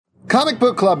Comic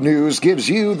Book Club News gives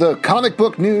you the comic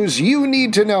book news you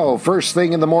need to know first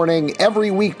thing in the morning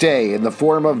every weekday in the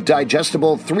form of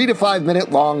digestible 3 to 5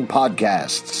 minute long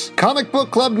podcasts. Comic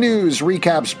Book Club News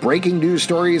recaps breaking news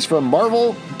stories from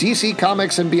Marvel, DC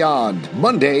Comics, and beyond,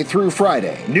 Monday through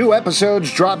Friday. New episodes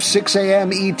drop 6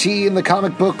 a.m. ET in the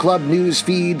Comic Book Club News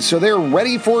feed, so they're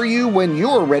ready for you when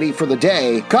you're ready for the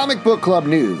day. Comic Book Club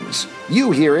News.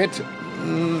 You hear it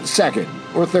second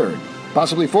or third,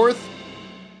 possibly fourth.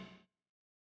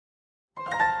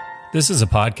 This is a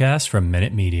podcast from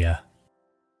Minute Media.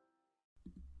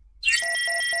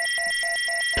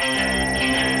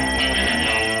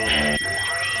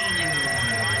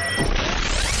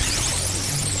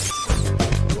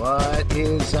 What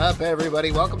is up,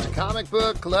 everybody? Welcome to Comic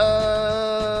Book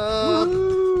Club.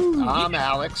 Woo! I'm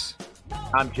Alex.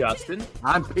 I'm Justin.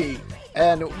 I'm Pete.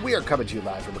 And we are coming to you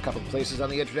live from a couple of places on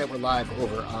the internet. We're live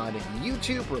over on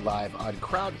YouTube. We're live on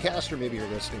Crowdcast, or maybe you're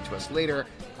listening to us later.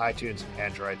 iTunes,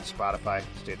 Android, Spotify,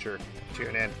 Stitcher,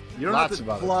 TuneIn. You don't Lots have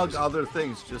to of plug other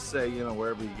things. Just say,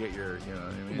 wherever you get your, what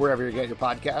I mean? Wherever you get your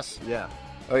podcasts? Yeah.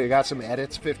 Oh, you got some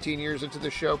edits 15 years into the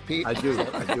show, Pete? I do.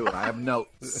 I have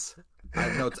notes.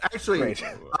 Actually,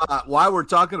 while we're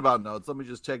talking about notes, let me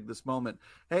just take this moment.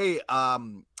 Hey,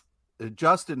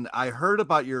 Justin, I heard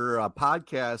about your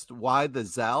podcast, Why the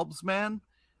Zalbs, man.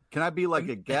 Can I be like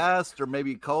a guest or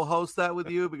maybe co-host that with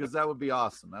you? Because that would be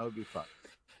awesome. That would be fun.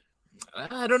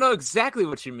 I don't know exactly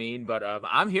what you mean, but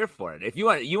I'm here for it. If you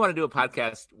want to do a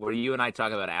podcast where you and I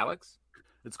talk about Alex?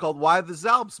 It's called Why the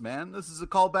Zalbs, man. This is a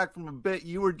callback from a bit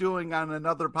you were doing on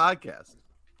another podcast.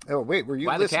 Oh, wait, were you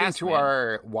Why listening to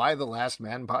our Why the Last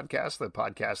Man podcast, the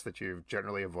podcast that you've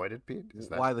generally avoided, Pete? Is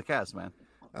that Why the Cast, man?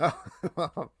 Oh,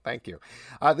 well, thank you.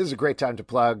 This is a great time to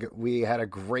plug. We had a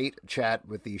great chat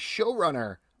with the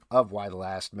showrunner of Why the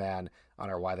Last Man on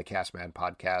our Why the Cast Man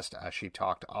podcast. She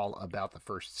talked all about the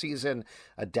first season,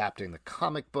 adapting the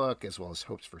comic book, as well as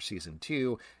hopes for season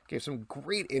 2. Gave some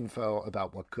great info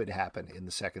about what could happen in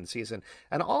the second season.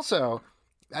 And also,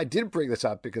 I did bring this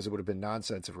up because it would have been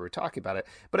nonsense if we were talking about it,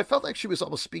 but I felt like she was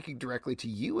almost speaking directly to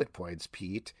you at points,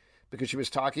 Pete, because she was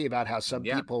talking about how some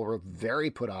people were very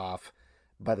put off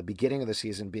by the beginning of the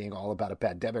season being all about a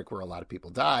pandemic where a lot of people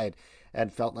died,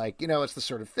 and felt like, it's the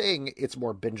sort of thing, it's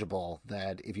more bingeable,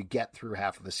 that if you get through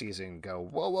half of the season, go,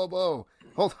 whoa,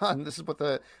 hold on, this is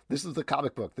the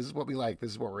comic book, this is what we like, this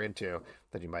is what we're into,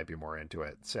 then you might be more into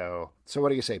it. So what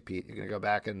do you say, Pete? You're going to go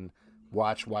back and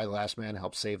watch Why the Last Man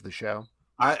help save the show?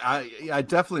 I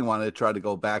definitely want to try to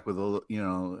go back with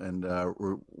and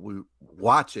we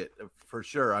watch it for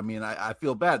sure. I mean, I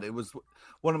feel bad. It was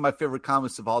one of my favorite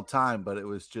comics of all time, but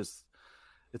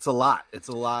it's a lot. It's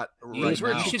a lot. Right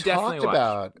now. You should definitely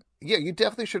watch. Yeah, you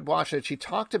definitely should watch it. She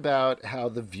talked about how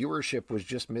the viewership was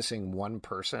just missing one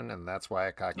person, and that's why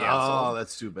it got canceled. Oh,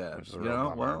 that's too bad.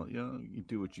 You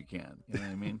do what you can. You know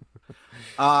what I mean?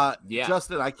 Yeah.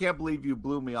 Justin, I can't believe you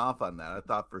blew me off on that. I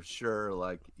thought for sure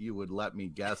like you would let me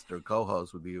guest or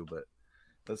co-host with you, but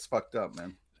that's fucked up,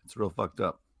 man. It's real fucked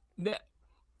up.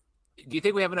 Do you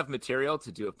think we have enough material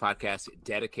to do a podcast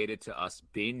dedicated to us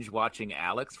binge watching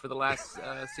Alex for the last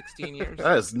 16 years?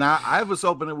 That's not. I was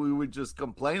hoping that we would just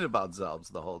complain about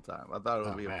Zelbs the whole time. I thought it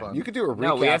would be fun. You could do a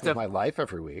recap of my life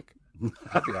every week.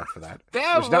 I'd be up for that.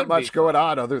 There's not much going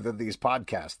on other than these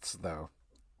podcasts, though.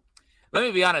 Let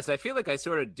me be honest. I feel like I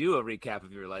sort of do a recap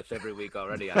of your life every week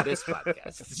already on this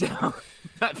podcast, so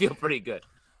I feel pretty good.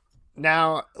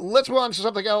 Now, let's move on to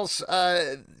something else.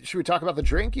 Should we talk about the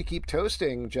drink you keep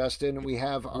toasting, Justin? We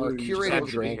have our curated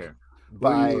drink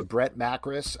by Brett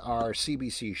Macris, our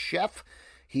CBC chef.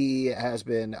 He has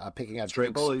been picking out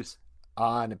drinks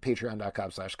on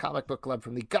patreon.com/comic book club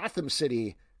from the Gotham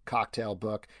City cocktail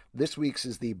book. This week's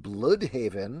is the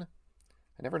Bloodhaven.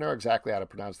 I never know exactly how to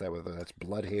pronounce that, whether that's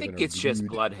Bloodhaven or I think it's just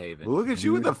Bloodhaven. Look at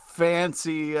you with the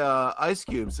fancy ice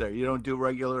cubes there. You don't do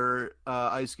regular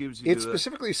ice cubes? It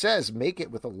specifically says make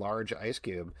it with a large ice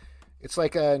cube. It's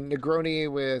like a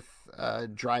Negroni with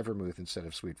dry vermouth instead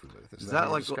of sweet vermouth. Is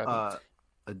that like a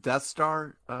Death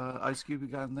Star ice cube you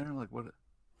got in there? Like what?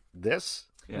 This?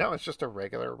 Yeah. No, it's just a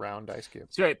regular round ice cube.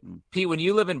 That's right. Pete, when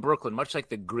you live in Brooklyn, much like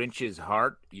the Grinch's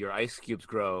heart, your ice cubes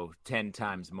grow 10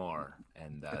 times more.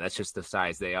 And that's just the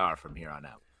size they are from here on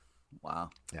out. Wow.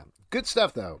 Yeah. Good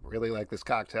stuff, though. Really like this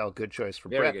cocktail. Good choice for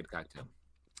Brett. Very good cocktail.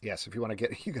 Yes, if you want to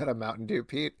get, you got a Mountain Dew,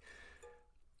 Pete.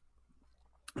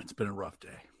 It's been a rough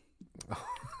day.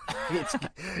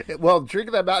 Well,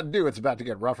 drinking that Mountain Dew, it's about to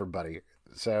get rougher, buddy.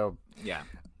 So, yeah.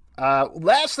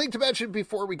 Last thing to mention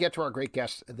before we get to our great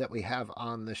guest that we have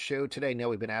on the show today. Now,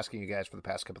 we've been asking you guys for the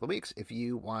past couple of weeks, if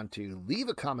you want to leave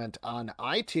a comment on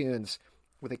iTunes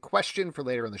with a question for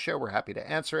later in the show, we're happy to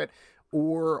answer it.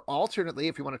 Or alternately,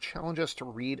 if you want to challenge us to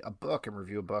read a book and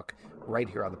review a book right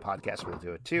here on the podcast, we'll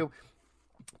do it too.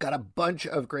 Got a bunch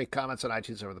of great comments on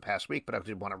iTunes over the past week, but I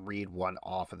did want to read one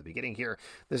off at the beginning here.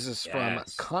 This is from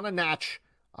Conanatch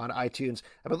on iTunes.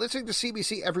 I've been listening to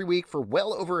CBC every week for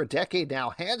well over a decade now.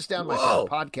 Hands down my favorite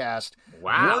podcast.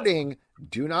 Wow. Warning,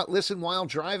 do not listen while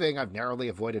driving. I've narrowly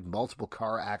avoided multiple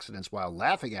car accidents while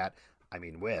laughing at,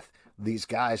 with these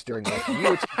guys during my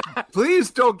commute.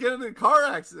 Please don't get into car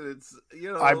accidents.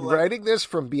 I'm writing this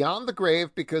from beyond the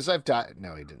grave because I've died.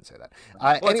 No, he didn't say that.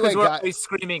 Anyway, we're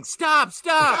screaming, stop!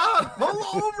 Pull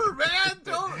over, man!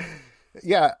 Don't.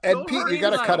 Yeah, and Pete, you got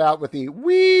to cut out with the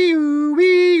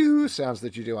wee-oo sounds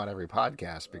that you do on every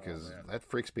podcast because that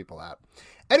freaks people out.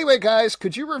 Anyway, guys,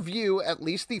 could you review at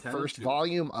least the first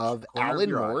volume of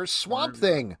Alan Moore's Swamp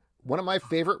Thing? One of my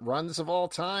favorite runs of all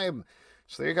time.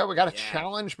 So there you go. We got a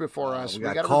challenge before us. We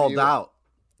got called out.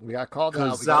 We got called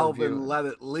out. Because Zalvin let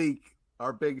it leak.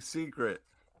 Our big secret.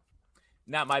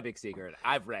 Not my big secret.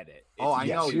 I've read it. I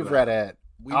know you've read it.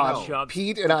 We know.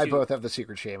 Pete and I both have the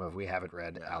secret shame of we haven't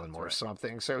read Alan Moore's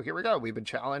Something. So here we go. We've been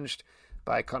challenged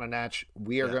by Conanatch.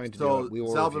 We are going to do it. We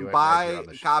will review it. Buy a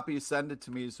copy, send it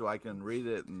to me so I can read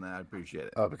it, and I appreciate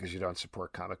it. Oh, because you don't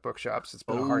support comic book shops? It's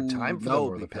been a hard time for them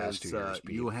over the past 2 years.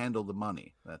 Pete. You handle the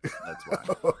money. That's why.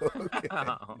 Okay,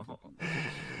 wow,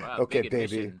 okay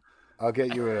baby. I'll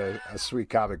get you a sweet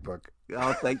comic book.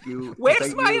 Oh, thank you.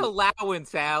 Where's my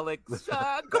allowance, Alex?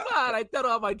 Come on. I did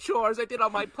all my chores. I did all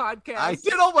my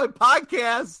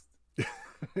podcasts.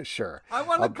 Sure. I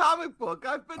want a comic book.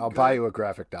 I'll buy you a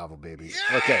graphic novel, baby.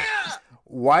 Yeah! Okay.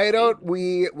 Why don't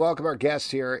we welcome our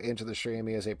guest here into the stream?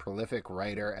 He is a prolific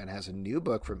writer and has a new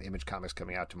book from Image Comics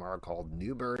coming out tomorrow called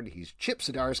New Bird. He's Chip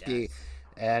Zdarsky,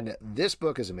 and this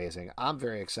book is amazing. I'm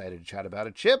very excited to chat about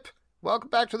it. Chip, welcome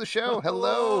back to the show.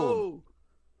 Hello.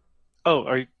 Oh,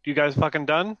 are you guys fucking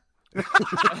done?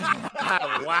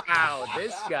 Wow,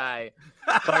 this guy.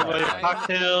 Talking about your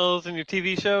cocktails and your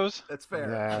TV shows. That's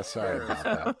fair. Yeah, sorry about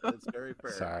that. That's very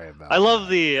fair. Sorry about I love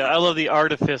the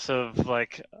artifice of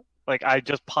like I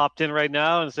just popped in right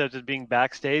now instead of just being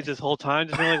backstage this whole time,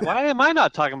 just being like, why am I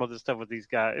not talking about this stuff with these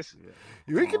guys?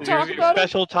 We can talk about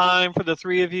special time for the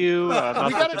three of you. Not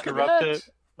to interrupt it.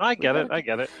 I get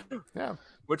it. Yeah,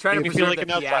 we're trying to feel preserve like the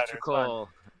an outsider. theatrical.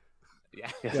 Yeah.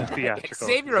 Theatrical.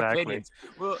 Save your opinions.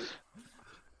 Well,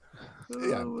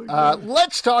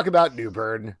 let's talk about New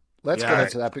Bird. Let's get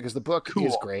into that because the book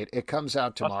is great. It comes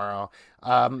out tomorrow.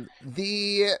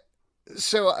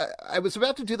 So I was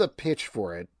about to do the pitch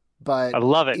for it, but I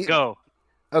love it. Go.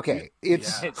 Okay,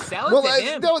 it's sell it to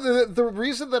him. No, the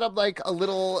reason that I'm like a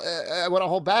little I want to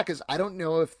hold back is I don't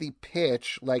know if the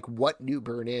pitch, like what New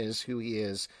Bird is, who he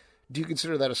is. Do you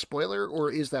consider that a spoiler,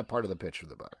 or is that part of the pitch of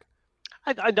the book?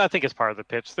 I think it's part of the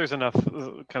pitch. There's enough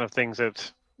kind of things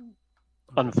that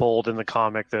unfold in the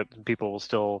comic that people will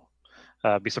still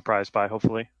be surprised by,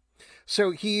 hopefully.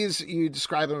 So you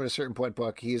describe him at a certain point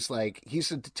book. He's a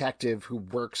detective who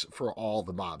works for all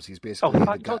the mobs. He's basically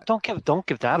don't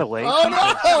give that away. Oh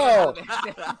no!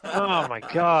 Oh my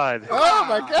god! Oh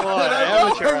my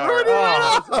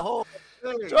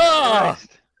god!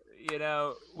 You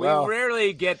know, we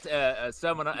rarely get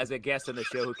someone as a guest on the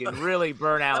show who can really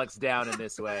burn Alex down in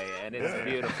this way, and it's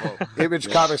beautiful.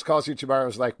 Image Comics calls you tomorrow.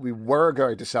 Was like, we were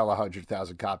going to sell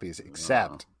 100,000 copies,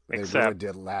 except they really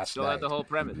did last night. Still had the whole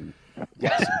premise.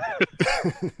 Yes.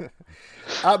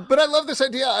 But I love this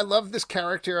idea. I love this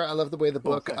character. I love the way the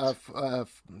book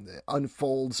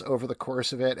unfolds over the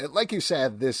course of it. And like you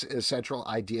said, this central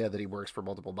idea that he works for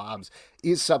multiple mobs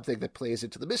is something that plays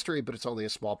into the mystery, but it's only a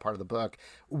small part of the book.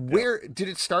 Where did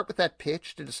it start with that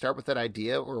pitch? Did it start with that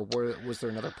idea, or was there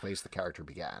another place the character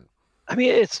began? I mean,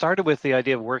 it started with the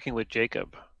idea of working with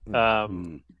Jacob.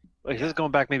 This is going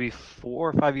back maybe 4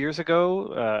 or 5 years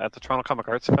ago at the Toronto Comic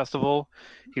Arts Festival.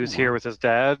 He was here with his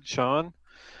dad, Sean,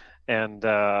 and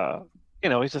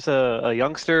he's just a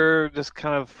youngster, just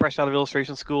kind of fresh out of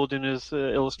illustration school, doing his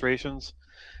illustrations.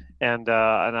 And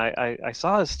I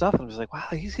saw his stuff and I was like, wow,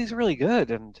 he's really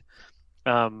good. And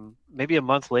maybe a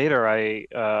month later, I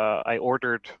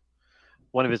ordered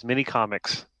one of his mini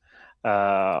comics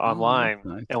online,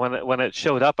 nice. And when it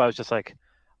showed up, I was just like,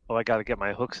 oh, I got to get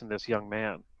my hooks in this young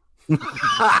man.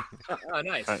 Oh,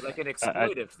 nice, like an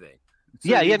exploitive thing.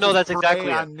 So that's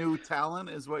exactly on new talent,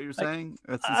 is what you're saying.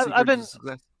 That's the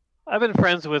secret I've been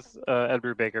friends with Ed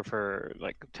Brubaker for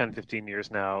like 10-15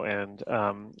 years now, and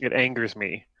it angers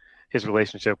me, his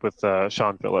relationship with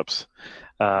Sean Phillips.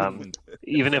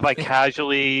 Even if I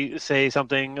casually say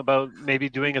something about maybe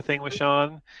doing a thing with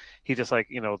Sean, he just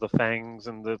the fangs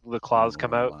and the claws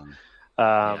come out.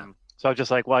 So I'm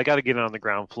just like, well, I got to get in on the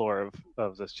ground floor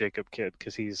of this Jacob kid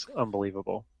because he's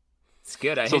unbelievable. It's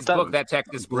good. His book, That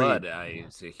Texas Blood, I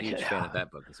was a huge fan of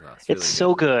that book as well. It's really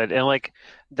so good. And like,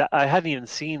 I hadn't even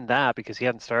seen that because he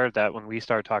hadn't started that when we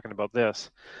started talking about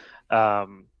this. But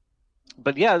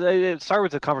yeah, it started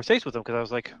with a conversation with him because I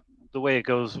was like, the way it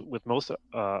goes with most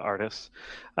artists,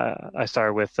 I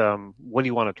started with, what do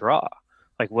you want to draw?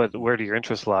 Like, where do your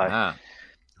interests lie? Ah.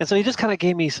 And so he just kind of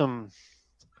gave me some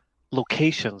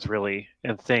locations, really,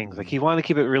 and things. Like, he wanted to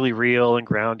keep it really real and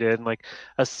grounded, and like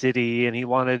a city. And he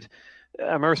wanted,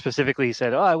 I remember specifically, he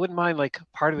said, "Oh, I wouldn't mind like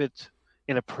part of it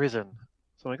in a prison."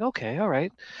 So I'm like, okay, all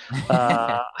right,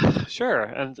 sure.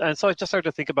 And so I just started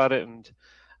to think about it, and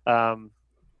I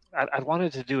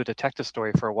wanted to do a detective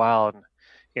story for a while, and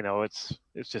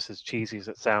it's just as cheesy as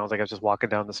it sounds. Like I was just walking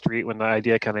down the street when the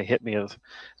idea kind of hit me of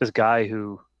this guy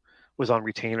who was on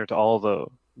retainer to all the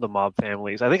mob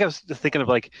families. I think I was just thinking of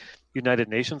like United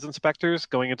Nations inspectors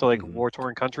going into like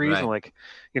war-torn countries, and like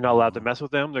you're not allowed to mess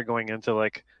with them. They're going into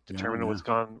like determine what's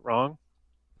gone wrong.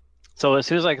 So as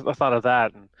soon as I thought of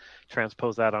that and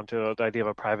transposed that onto the idea of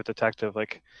a private detective,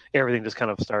 like everything just kind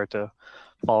of started to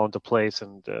fall into place,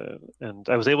 and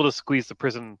I was able to squeeze the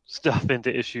prison stuff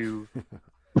into issue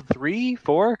 3,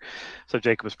 4. So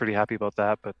Jacob was pretty happy about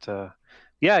that. But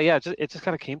it just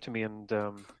kind of came to me, and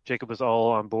Jacob was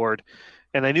all on board,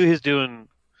 and I knew he was doing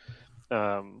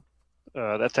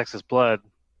that Texas Blood,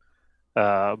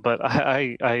 but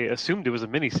I assumed it was a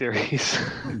miniseries.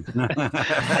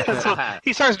 So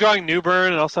he starts drawing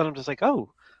Newburn, and all of a sudden I'm just like, oh,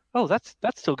 that's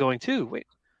still going too. Wait,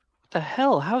 what the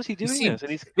hell? How is he doing this?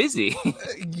 And he's busy.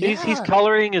 He's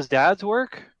coloring his dad's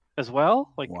work as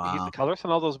well. Like he's the colorist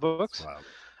on all those books.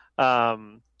 Wow.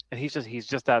 And he's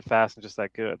just that fast and just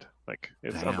that good. Like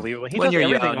it's unbelievable. He when does you're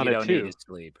everything young, on you it don't too. need to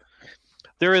sleep.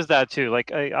 There is that too.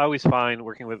 Like I always find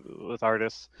working with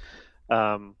artists,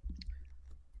 the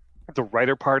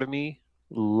writer part of me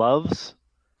loves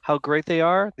how great they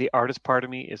are. The artist part of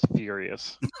me is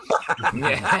furious.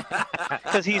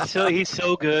 Because he's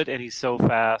so good and he's so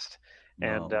fast,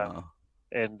 and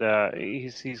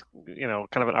he's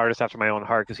kind of an artist after my own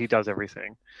heart because he does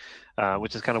everything,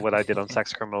 which is kind of what I did on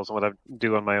Sex Criminals and what I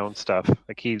do on my own stuff.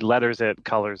 Like he letters it,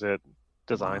 colors it,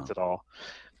 designs it all.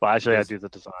 Well, actually, I do the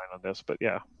design on this, but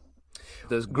yeah.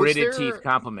 Those gritted teeth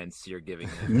compliments you're giving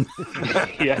him.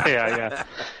 yeah.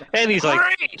 And he's like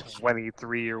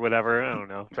 23 or whatever. I don't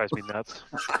know. Drives me nuts.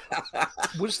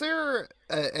 Was there,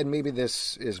 and maybe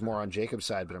this is more on Jacob's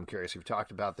side, but I'm curious if you've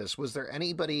talked about this. Was there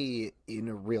anybody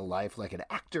in real life, like an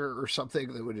actor or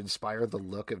something, that would inspire the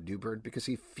look of Newburn? Because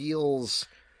he feels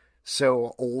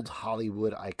so old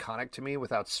Hollywood iconic to me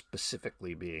without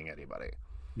specifically being anybody.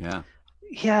 Yeah.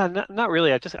 Yeah, not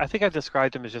really. I think I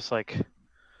described him as just like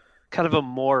kind of a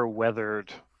more weathered,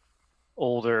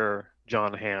 older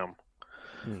John Hamm,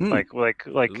 like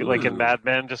in Mad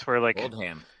Men, just where like old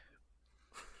Hamm,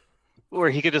 where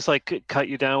he could just like cut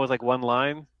you down with like one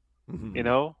line, I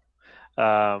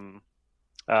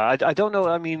don't know.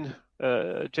 I mean,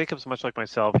 Jacob's much like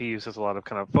myself. He uses a lot of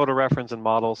kind of photo reference and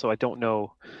model, so I don't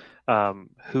know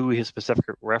who his specific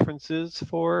reference is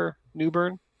for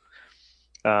Newburn.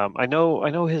 I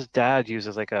know his dad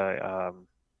uses like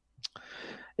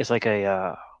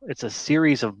it's a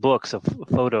series of books of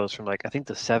photos from like I think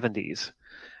the 70s,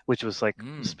 which was like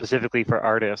specifically for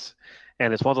artists,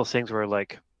 and it's one of those things where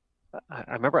like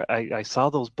I remember I saw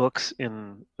those books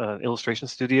in an illustration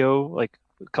studio like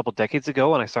a couple decades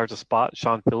ago, and I started to spot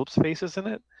Sean Phillips faces in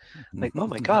it. Like, oh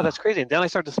my God, that's crazy. And then I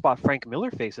started to spot Frank Miller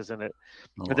faces in it.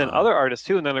 And then other artists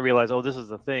too. And then I realized, oh, this is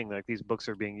the thing. Like these books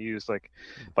are being used like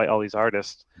by all these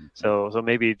artists. So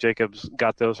maybe Jacob's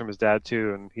got those from his dad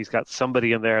too. And he's got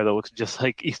somebody in there that looks just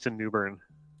like Easton Newburn.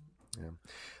 Yeah.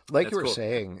 Like That's you were cool.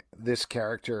 saying, this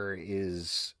character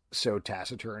is so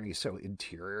taciturn. He's so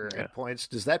interior at points.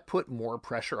 Does that put more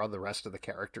pressure on the rest of the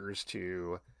characters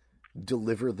to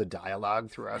deliver the dialogue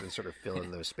throughout and sort of fill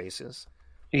in those spaces?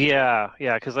 Yeah,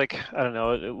 because like I don't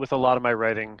know, with a lot of my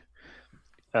writing,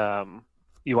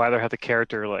 you either have the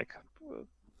character like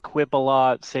quip a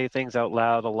lot, say things out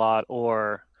loud a lot,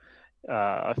 or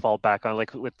I fall back on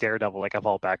like with Daredevil, like I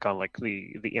fall back on like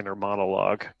the inner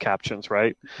monologue captions,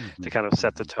 right, to kind of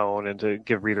set the tone and to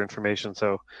give reader information.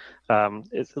 So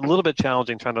it's a little bit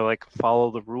challenging trying to like follow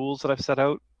the rules that I've set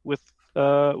out with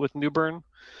Newburn,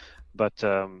 but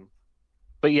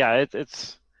yeah,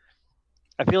 it's.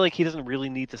 I feel like he doesn't really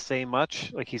need to say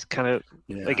much. Like he's kind of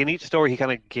like in each story, he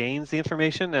kind of gains the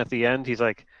information. At the end, he's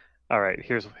like, "All right,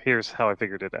 here's how I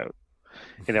figured it out."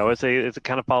 It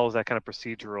kind of follows that kind of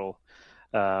procedural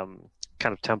kind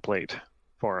of template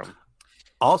for him.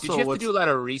 Also, did you have to do a lot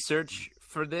of research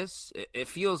for this. It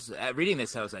feels reading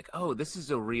this, I was like, oh, this is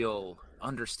a real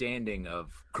understanding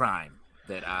of crime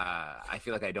that I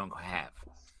feel like I don't have.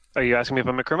 Are you asking me if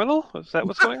I'm a criminal? Is that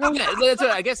what's going on?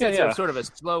 I guess that's a sort of a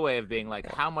slow way of being like,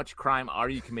 how much crime are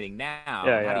you committing now?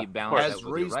 How do you balance that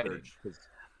with your writing?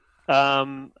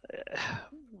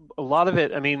 A lot of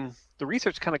it, I mean, the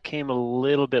research kind of came a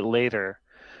little bit later.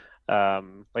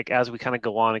 Like as we kind of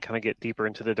go on and kind of get deeper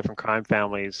into the different crime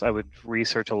families, I would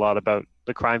research a lot about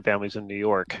the crime families in New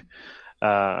York,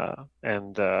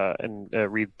 and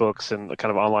read books and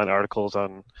kind of online articles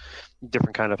on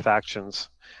different kind of factions,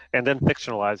 and then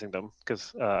fictionalizing them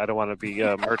because I don't want to be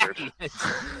murdered. Change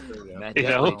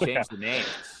the names.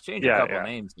 Change a couple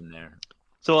names in there.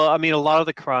 So I mean, a lot of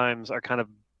the crimes are kind of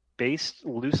based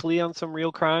loosely on some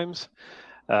real crimes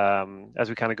as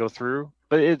we kind of go through.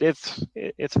 But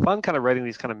it's fun kind of writing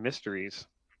these kind of mysteries.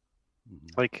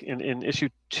 Like in issue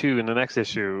 2, in the next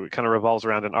issue, it kind of revolves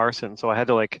around an arson. So I had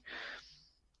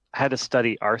to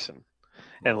study arson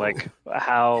and like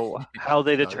how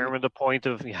they determine the point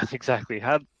of how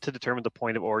to determine the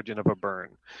point of origin of a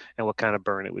burn and what kind of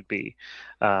burn it would be.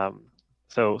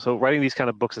 So writing these kind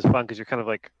of books is fun because you're kind of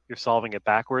like you're solving it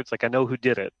backwards. Like I know who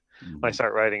did it when I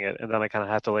start writing it, and then I kind of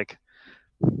have to like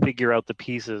figure out the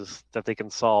pieces that they can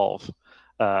solve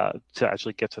to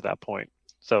actually get to that point.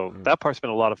 So that part's been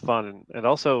a lot of fun, and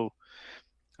also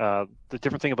the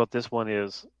different thing about this one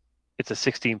is it's a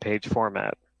 16-page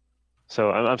format.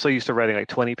 So I'm so used to writing like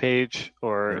 20-page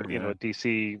or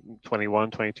DC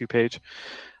 21, 22-page.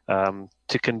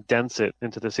 To condense it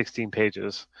into the 16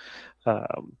 pages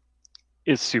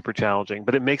is super challenging,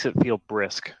 but it makes it feel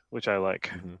brisk, which I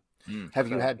like. Have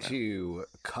you had to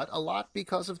cut a lot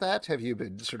because of that? Have you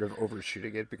been sort of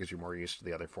overshooting it because you're more used to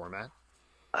the other format?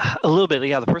 A little bit,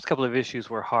 yeah. The first couple of issues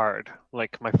were hard.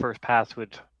 Like my first pass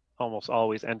would almost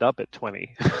always end up at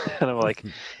 20, and I'm like,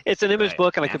 it's an image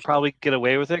book, and I could probably get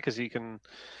away with it because you can,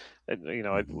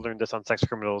 I learned this on Sex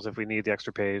Criminals. If we need the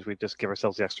extra page, we just give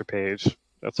ourselves the extra page.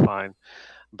 That's fine.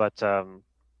 But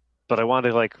I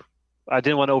wanted I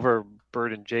didn't want to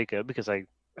overburden Jacob because I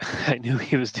knew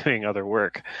he was doing other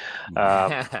work.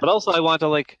 But also I wanted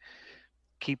to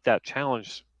keep that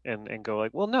challenge and go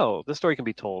well, no, this story can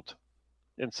be told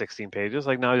in 16 pages.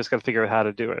 Now I just got to figure out how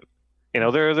to do it.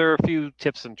 There are a few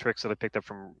tips and tricks that I picked up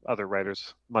from other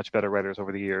writers, much better writers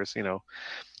over the years.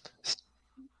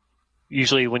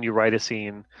 Usually when you write a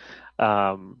scene,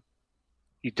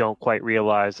 you don't quite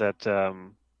realize that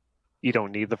you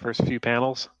don't need the first few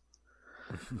panels.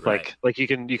 Right. Like you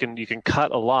can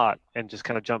cut a lot and just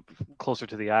kind of jump closer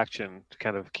to the action to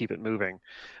kind of keep it moving.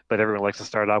 But everyone likes to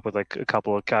start off with a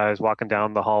couple of guys walking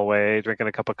down the hallway, drinking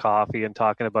a cup of coffee and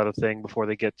talking about a thing before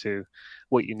they get to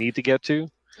what you need to get to.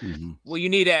 Well, you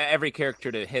need every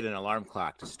character to hit an alarm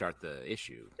clock to start the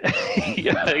issue.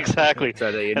 Yeah, exactly.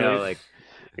 So that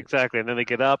exactly, and then they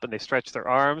get up and they stretch their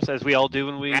arms, as we all do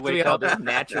when we wake up.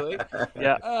 Naturally.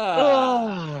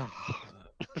 Yeah.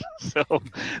 So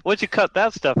once you cut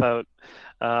that stuff out,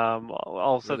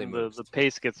 all of a sudden the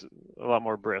pace gets a lot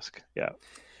more brisk. Yeah.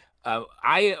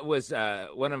 I was a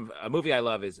movie I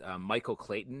love is Michael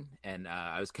Clayton, and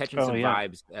I was catching some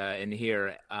vibes in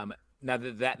here. Now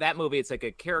that movie, it's like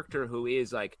a character who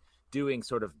is doing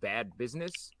sort of bad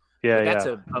business. Yeah, that's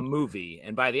a movie,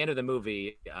 and by the end of the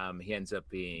movie, he ends up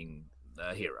being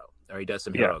a hero, or he does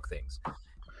some heroic things.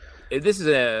 This is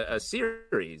a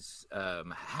series.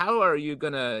 How are you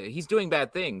gonna? He's doing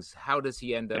bad things. How does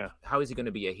he end up? Yeah. How is he going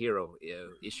to be a hero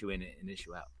issue in and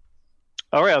issue out?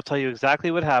 All right, I'll tell you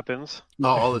exactly what happens.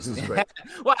 Oh, this is great.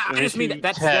 Well, I just mean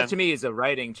that to me is a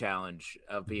writing challenge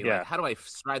of being how do I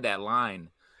stride that line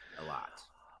a lot?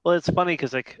 Well, it's funny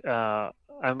because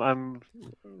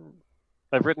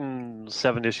I've written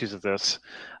 7 issues of this,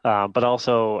 but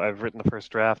also I've written the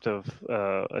first draft of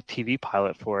a TV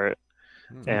pilot for it.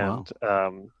 And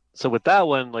so with that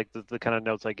one, the kind of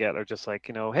notes I get are just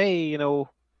hey,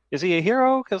 is he a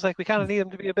hero? Because we kind of need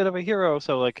him to be a bit of a hero.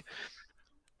 So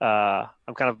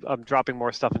I'm dropping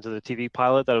more stuff into the TV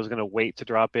pilot that I was going to wait to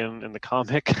drop in the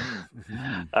comic.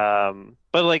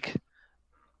 But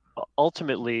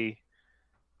ultimately,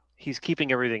 he's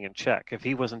keeping everything in check. If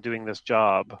he wasn't doing this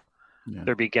job,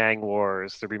 there'd be gang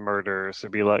wars, there'd be murders,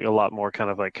 there'd be a lot more kind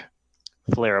of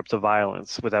flare-ups of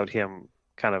violence without him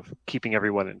kind of keeping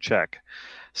everyone in check.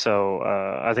 So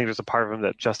I think there's a part of him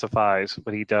that justifies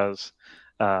what he does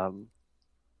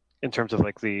in terms of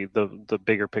the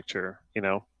bigger picture,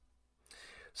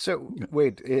 So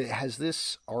wait, has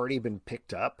this already been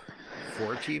picked up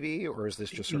for TV, or is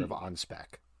this just sort of on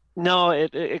spec? No,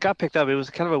 it got picked up. It was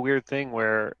kind of a weird thing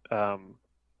where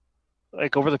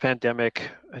over the pandemic,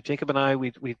 Jacob and I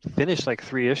we finished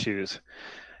 3 issues.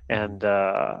 and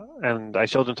I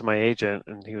showed him to my agent,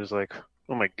 and he was like,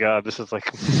 "Oh my god, this is like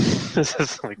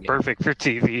perfect for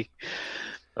TV."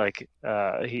 Like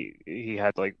he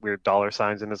had like weird dollar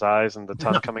signs in his eyes and the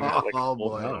tongue coming out. Like, oh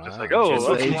boy! I'm just like, oh, just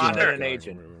okay. an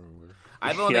agent.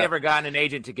 I've only ever gotten an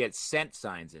agent to get scent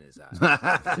signs in his eyes.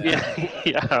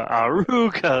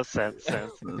 Aruka scent.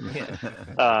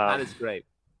 That is great.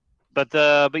 But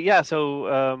yeah, so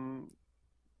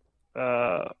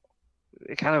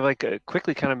it kind of like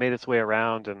quickly kind of made its way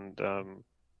around, and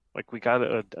like we got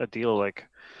a deal like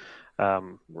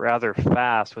rather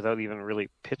fast without even really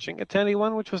pitching it to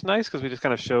anyone, which was nice because we just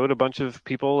kind of showed a bunch of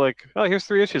people like, oh, here's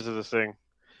 3 issues of this thing,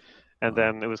 and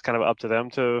then it was kind of up to them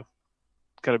to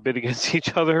kind of bid against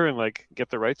each other and like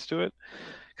get the rights to it.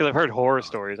 Because I've heard horror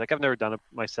stories, like I've never done it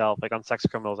myself. Like on Sex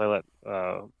Criminals, I let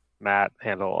Matt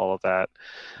handle all of that.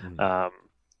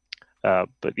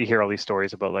 But you hear all these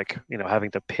stories about like, you know, having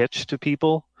to pitch to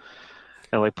people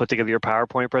and like put together your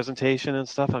PowerPoint presentation and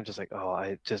stuff. I'm just like, oh,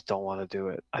 I just don't want to do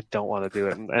it. I don't want to do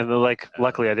it. And like,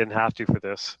 luckily I didn't have to for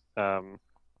this.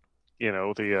 You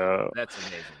know, that's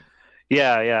amazing.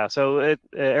 Yeah. So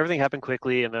everything happened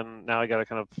quickly, and then now I got to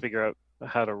kind of figure out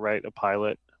how to write a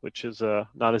pilot, which is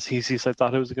not as easy as I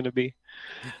thought it was going to be.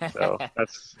 So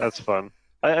that's fun.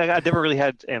 I never really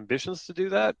had ambitions to do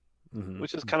that,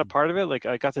 which is kind of part of it. Like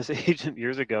I got this agent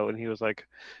years ago, and he was like,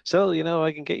 "So, you know,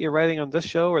 I can get you writing on this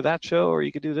show or that show, or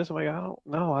you could do this." I'm like, I don't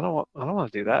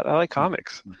want to do that. I like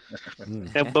comics.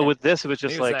 But with this, it was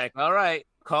just like, all right,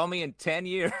 call me in 10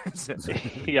 years.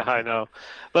 Yeah, I know.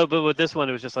 But with this one,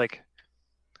 it was just like,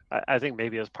 I think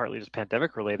maybe it was partly just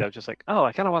pandemic related. I was just like, oh,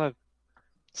 I kind of want to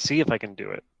see if I can do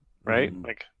it, right?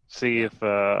 Like, see if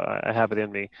I have it in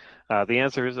me. The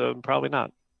answer is probably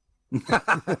not.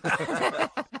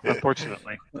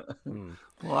 Unfortunately.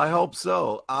 Well, I hope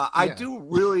so. I do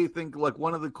really think like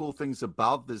one of the cool things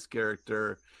about this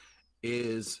character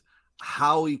is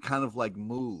how he kind of like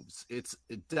moves. It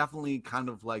definitely kind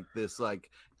of like this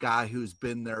like guy who's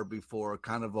been there before,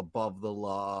 kind of above the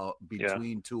law,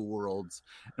 between two worlds.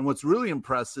 And what's really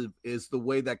impressive is the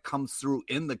way that comes through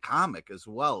in the comic as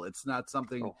well. It's not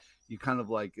something you kind of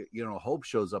like, you know, hope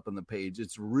shows up on the page.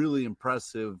 It's really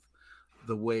impressive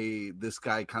the way this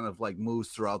guy kind of like moves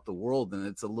throughout the world, and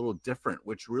it's a little different,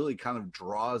 which really kind of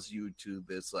draws you to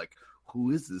this like,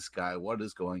 who is this guy? What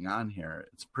is going on here?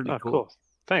 It's pretty cool.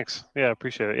 Thanks. Yeah,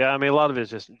 appreciate it. Yeah, I mean, a lot of it is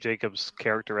just Jacob's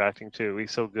character acting too.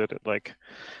 He's so good at like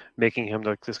making him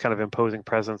like this kind of imposing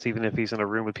presence, even if he's in a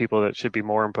room with people that should be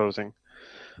more imposing.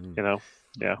 You know?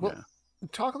 Yeah. Well,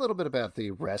 talk a little bit about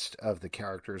the rest of the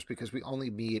characters, because we only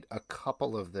meet a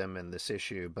couple of them in this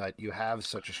issue, but you have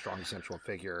such a strong central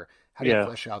figure. How do you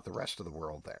flesh out the rest of the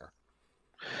world there?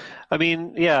 I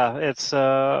mean, yeah, it's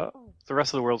the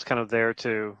rest of the world's kind of there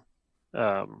to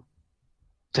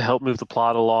help move the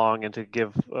plot along and to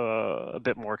give a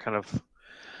bit more kind of,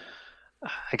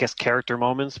 I guess, character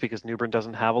moments, because Newbern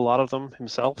doesn't have a lot of them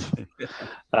himself.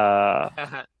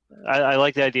 I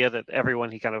like the idea that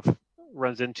everyone he kind of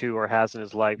runs into or has in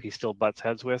his life, he still butts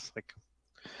heads with. Like,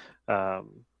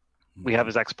 we have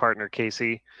his ex-partner,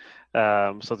 Casey.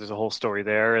 So there's a whole story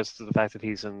there as to the fact that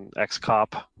he's an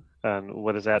ex-cop and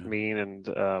what does that mean, and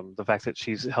the fact that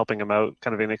she's helping him out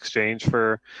kind of in exchange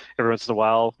for every once in a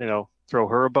while, you know, throw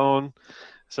her a bone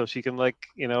so she can, like,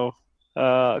 you know,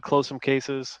 close some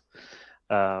cases.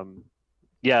 The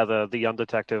young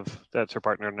detective, that's her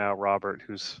partner now, Robert,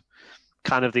 who's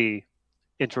kind of the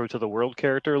intro to the world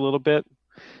character a little bit,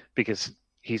 because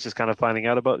he's just kind of finding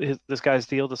out about this guy's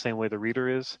deal the same way the reader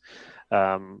is.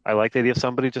 I like the idea of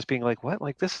somebody just being like, what?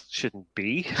 Like, this shouldn't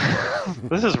be.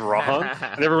 This is wrong.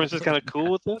 And everyone's just kind of cool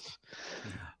with this.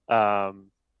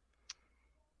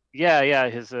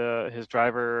 His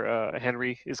driver,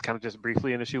 Henry, is kind of just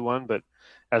briefly in issue 1, but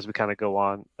as we kind of go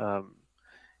on,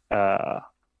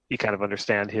 you kind of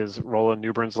understand his role in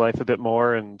Newbern's life a bit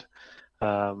more, and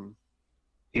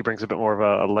he brings a bit more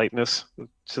of a lightness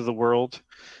to the world.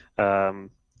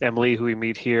 Emily, who we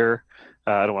meet here,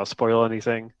 I don't want to spoil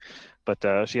anything,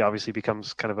 but she obviously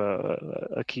becomes kind of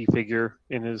a key figure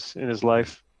in his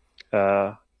life.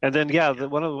 And then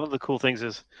one of the cool things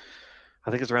is, I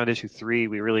think it's around issue 3,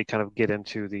 we really kind of get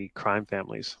into the crime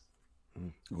families.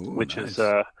 Ooh, which nice.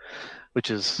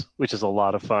 is a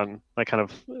lot of fun, like kind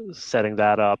of setting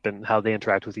that up and how they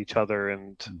interact with each other,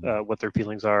 and what their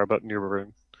feelings are about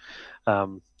Newbern,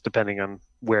 depending on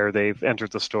where they've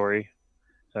entered the story.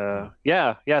 So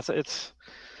it's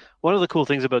one of the cool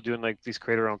things about doing like these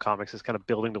creator-owned comics is kind of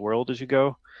building the world as you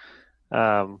go.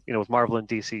 With Marvel and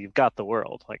DC, you've got the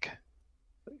world. Like,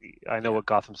 I know what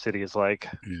Gotham City is like.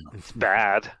 It's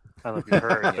bad. I don't know if you've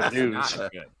heard the news.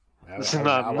 This is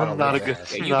not a good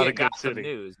Yeah, you not a get good Gotham city.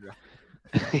 news.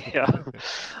 Yeah.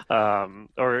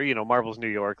 Or Marvel's New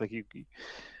York, like you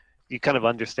kind of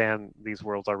understand these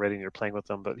worlds already and you're playing with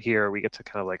them, but here we get to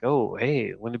kind of like, oh,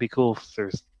 hey, wouldn't it be cool if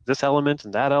there's this element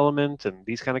and that element and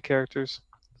these kind of characters?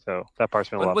 So that part's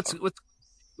been a lot of fun.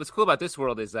 What's cool about this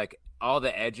world is like all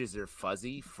the edges are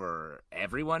fuzzy for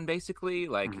everyone basically,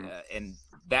 like and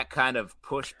that kind of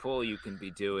push pull you can be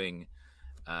doing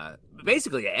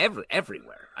basically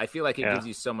everywhere. I feel like it gives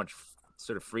you so much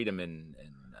sort of freedom and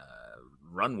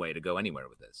runway to go anywhere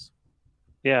with this.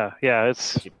 Yeah,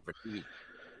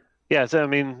 so I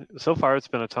mean, so far it's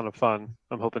been a ton of fun.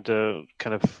 I'm hoping to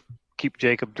kind of keep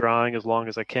Jacob drawing as long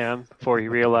as I can before he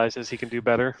realizes he can do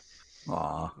better.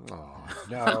 Aw. Oh,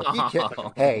 no, he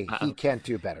can't. Hey, he can't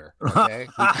do better. Okay,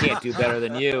 he can't do better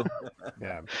than you.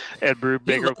 Yeah, Ed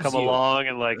Brubaker will come along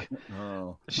and like,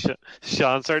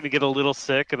 Sean's starting to get a little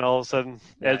sick, and all of a sudden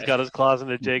Ed's got his claws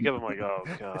into Jacob. I'm like, oh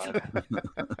god.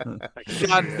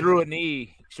 Sean threw a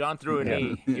knee.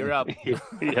 You're up.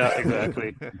 Yeah,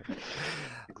 exactly.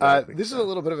 This is a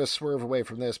little bit of a swerve away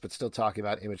from this, but still talking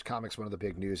about Image Comics. One of the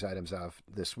big news items of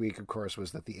this week, of course,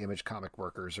 was that the Image comic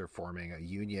workers are forming a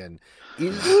union.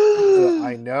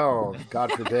 I know,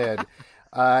 God forbid.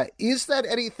 Is that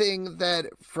anything that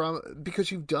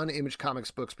because you've done Image Comics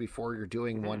books before, you're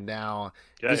doing one now,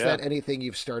 that anything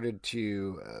you've started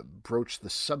to broach the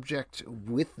subject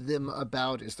with them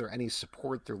about? Is there any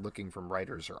support they're looking from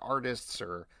writers or artists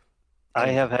or... I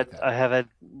have had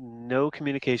no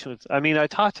communication with. I mean, I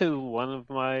talked to one of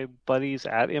my buddies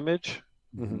at Image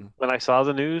when I saw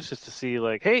the news just to see,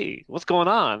 like, hey, what's going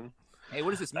on? Hey,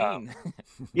 what does this mean?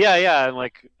 Yeah, and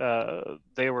like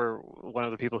they were one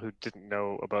of the people who didn't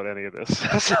know about any of this.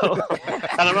 So,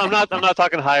 and I'm not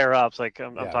talking higher ups. Like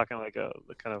I'm talking like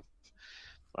the kind of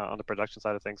on the production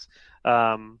side of things.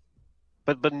 But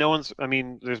no one's. I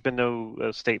mean, there's been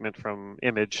no statement from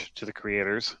Image to the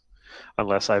creators.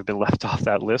 Unless I've been left off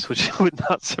that list, which would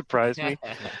not surprise me.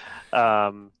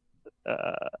 And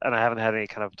I haven't had any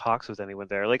kind of talks with anyone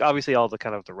there. Like, obviously, all the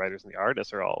kind of the writers and the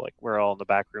artists are all like, we're all in the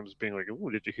back rooms being like, "Oh,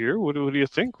 did you hear? What do you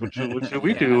think? What should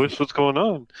we do? What's going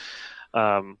on?"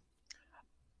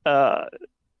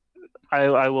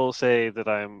 I will say that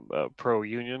I'm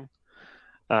pro-union,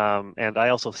 and I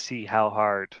also see how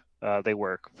hard they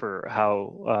work for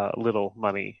how little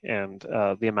money and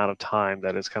the amount of time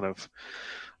that is kind of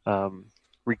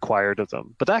required of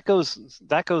them. But that goes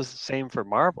same for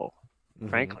Marvel,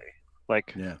 frankly.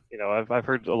 Like, I've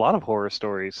heard a lot of horror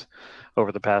stories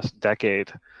over the past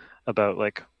decade about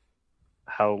like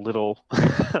how little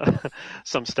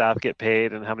some staff get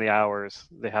paid and how many hours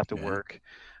they have to work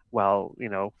while,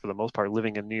 for the most part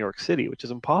living in New York City, which is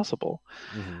impossible.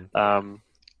 And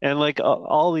like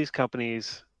all these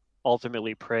companies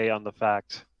ultimately prey on the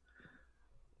fact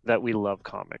that we love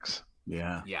comics.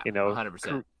 Yeah.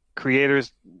 100%.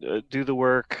 Creators do the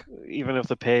work, even if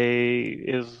the pay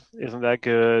isn't that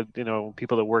good.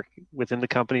 People that work within the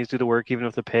companies do the work, even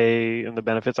if the pay and the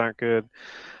benefits aren't good.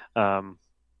 There's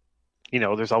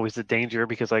always the danger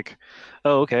because, like,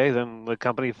 oh, okay, then the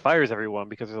company fires everyone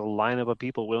because there's a lineup of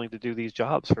people willing to do these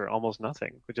jobs for almost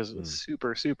nothing, which is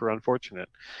super, super unfortunate.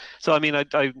 So, I mean,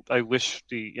 I wish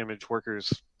the Image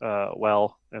workers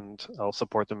well, and I'll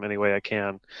support them any way I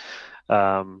can.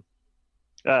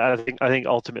 I think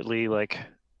ultimately, like,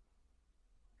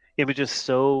 Image is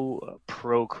so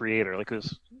pro-creator. Like, it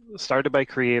was started by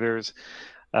creators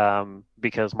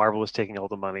because Marvel was taking all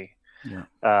the money. Yeah.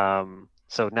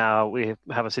 So now we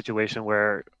have a situation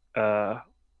where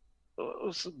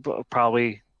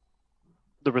probably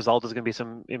the result is going to be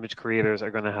some Image creators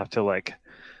are going to have to like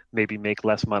maybe make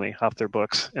less money off their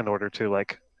books in order to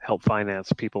like help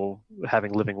finance people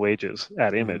having living wages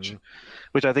at Image,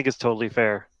 which I think is totally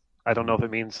fair. I don't know if it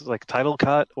means like title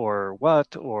cut or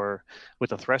what, or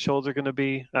what the thresholds are going to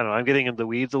be. I don't know. I'm getting in the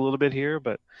weeds a little bit here,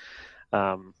 but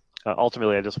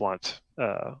ultimately I just want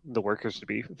the workers to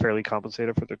be fairly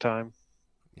compensated for their time.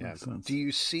 Yeah. Do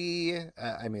you see,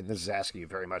 I mean, this is asking you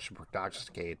very much to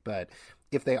prognosticate, but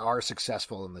if they are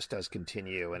successful and this does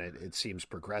continue and it seems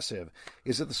progressive,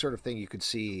 is it the sort of thing you could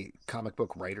see comic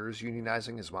book writers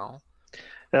unionizing as well?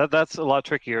 That's a lot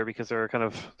trickier because there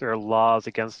are laws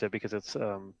against it because it's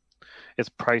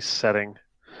price setting.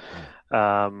 There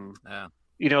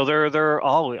are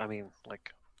always, I mean,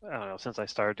 like, I don't know, since I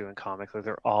started doing comics, like,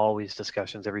 there are always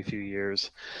discussions every few years.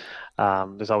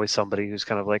 There's always somebody who's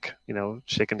kind of like,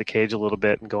 shaking the cage a little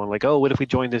bit and going like, oh, what if we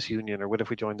join this union, or what if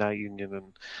we join that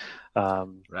union?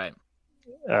 And right.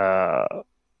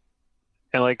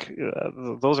 And like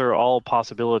those are all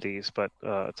possibilities, but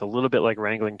it's a little bit like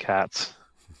wrangling cats.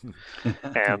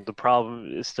 And the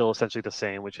problem is still essentially the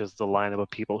same, which is the lineup of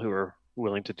people who are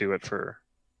willing to do it for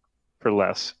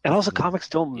less. And also, comics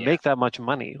don't make that much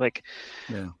money. Like,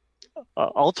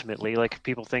 ultimately, like,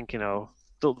 people think,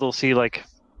 they'll see like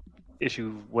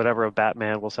issue whatever of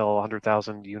Batman will sell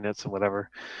 100,000 units and whatever.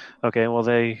 Okay, well,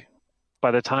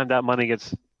 by the time that money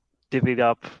gets divvied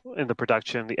up in the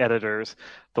production, the editors,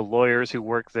 the lawyers who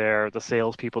work there, the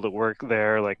salespeople that work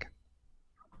there, like,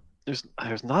 there's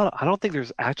not. I don't think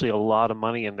there's actually a lot of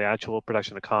money in the actual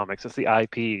production of comics. It's the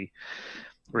IP,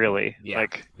 really. Yeah.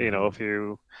 Like, if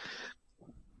you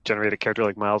generate a character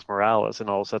like Miles Morales, and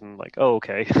all of a sudden, like, oh,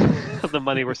 okay, the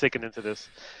money we're sinking into this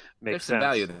makes There's sense. some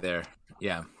value there.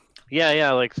 Yeah.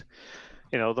 Yeah. Like,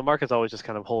 the market's always just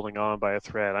kind of holding on by a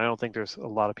thread. I don't think there's a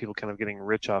lot of people kind of getting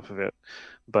rich off of it.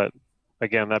 But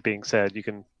again, that being said, you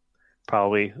can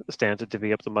probably stand to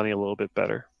divvy up the money a little bit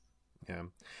better. Yeah.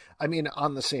 I mean,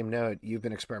 on the same note, you've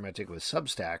been experimenting with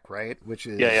Substack, right? Which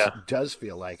is does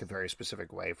feel like a very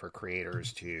specific way for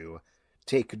creators to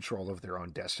take control of their own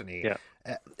destiny. Yeah.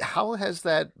 How has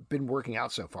that been working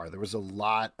out so far? There was a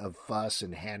lot of fuss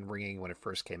and hand-wringing when it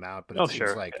first came out, but it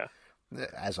seems like,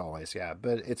 as always,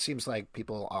 but it seems like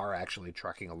people are actually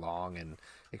trucking along and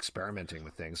experimenting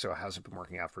with things. So how's it been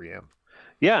working out for you?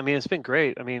 Yeah, I mean, it's been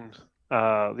great. I mean,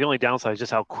 the only downside is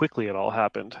just how quickly it all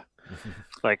happened.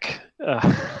 Like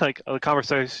the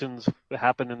conversations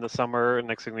happened in the summer, and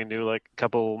next thing we knew, like a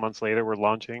couple months later, we're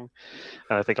launching.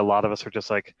 And I think a lot of us are just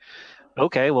like,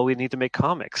 okay, well, we need to make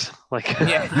comics. Like,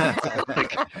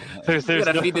 like, there's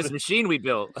gotta feed this machine we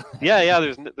built.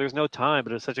 There's no time,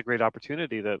 but it's such a great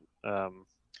opportunity that a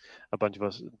bunch of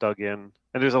us dug in,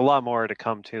 and there's a lot more to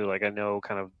come too. Like, I know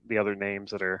kind of the other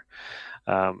names that are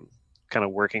kind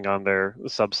of working on their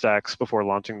Substacks before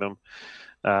launching them.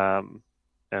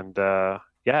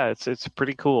 It's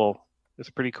pretty cool. It's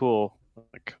pretty cool.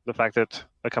 Like, the fact that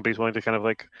a company's willing to kind of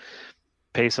like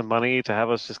pay some money to have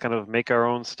us just kind of make our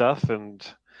own stuff and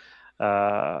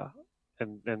kind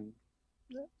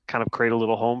of create a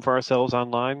little home for ourselves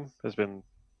online has been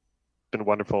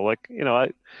wonderful. Like,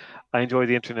 I enjoy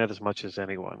the internet as much as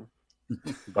anyone,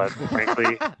 but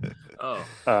frankly,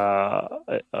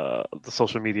 the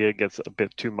social media gets a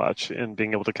bit too much, and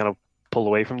being able to kind of pull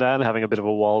away from that and having a bit of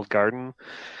a walled garden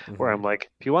where I'm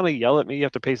like, if you want to yell at me, you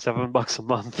have to pay $7 a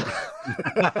month.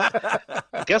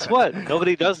 Guess what?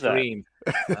 Nobody does that.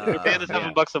 You're paying the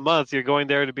 $7 a month. You're going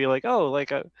there to be like, oh,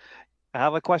 like I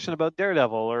have a question about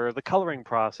Daredevil or the coloring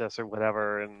process or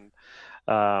whatever, and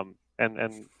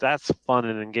that's fun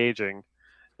and engaging.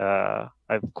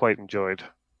 I've quite enjoyed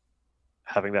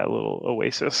having that little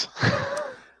oasis.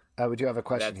 We do have a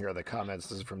question here in the comments.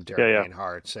 This is from Derek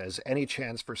Reinhardt. Says, any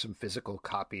chance for some physical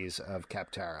copies of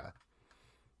Captara?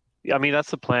 Yeah, I mean,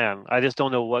 that's the plan. I just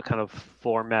don't know what kind of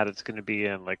format it's going to be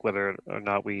in, like whether or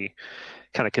not we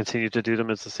kind of continue to do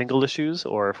them as the single issues,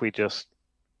 or if we just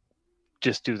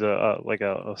do the like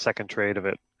a second trade of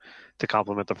it to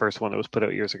complement the first one that was put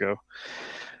out years ago.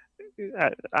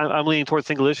 I'm leaning towards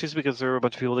single issues because there were a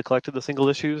bunch of people that collected the single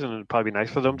issues, and it'd probably be nice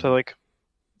for them to like,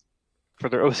 for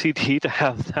their OCD to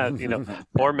have that,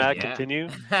 format continue.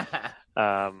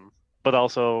 But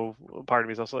also part of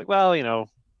me is also like, well,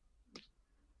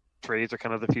 trades are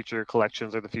kind of the future,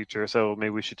 collections are the future, so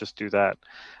maybe we should just do that.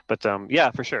 But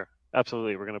for sure,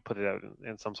 absolutely, we're going to put it out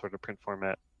in some sort of print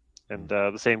format. And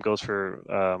the same goes for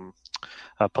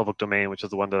Public Domain, which is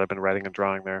the one that I've been writing and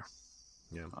drawing there.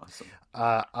 Yeah, awesome.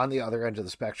 On the other end of the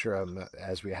spectrum,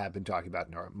 as we have been talking about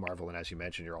Marvel, and as you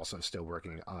mentioned, you're also still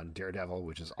working on Daredevil,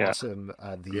 which is awesome.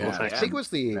 I think it was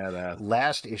the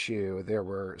last issue. There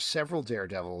were several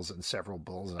Daredevils and several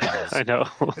Bullseyes. I know.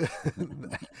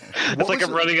 It's like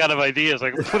I'm running out of ideas.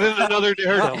 Like, put in another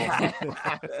Daredevil.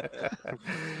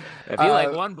 If you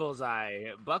like one Bullseye,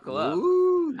 buckle up.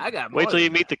 I got more. Wait till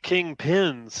you meet the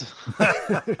Kingpins.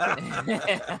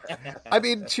 I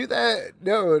mean, to that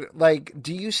note, like,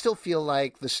 do you still feel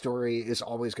like the story is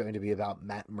always going to be about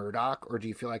Matt Murdock, or do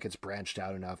you feel like it's branched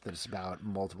out enough that it's about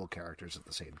multiple characters at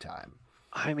the same time?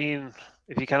 I mean,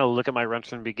 if you kind of look at my run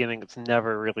from the beginning, it's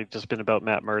never really just been about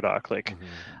Matt Murdock. Like,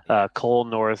 Cole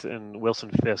North and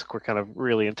Wilson Fisk were kind of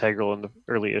really integral in the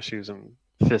early issues, and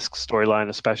Fisk's storyline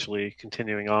especially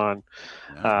continuing on.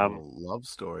 Love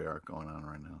story arc going on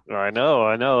right now. I know.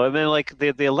 And then like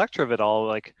the Elektra of it all,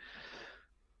 like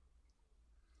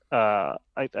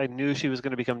I knew she was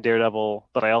going to become Daredevil,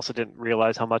 but I also didn't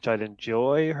realize how much I'd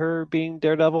enjoy her being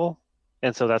Daredevil,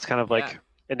 and so that's kind of like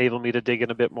enabled me to dig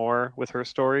in a bit more with her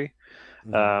story.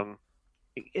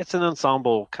 It's an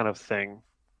ensemble kind of thing.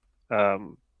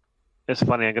 It's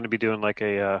funny. I'm going to be doing like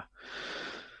a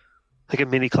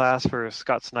mini class for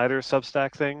Scott Snyder's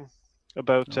Substack thing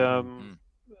about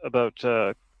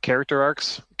about character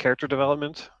arcs, character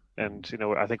development, and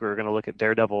I think we were going to look at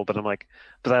Daredevil, but I'm like,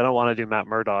 but I don't want to do Matt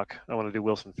Murdock. I want to do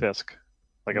Wilson Fisk.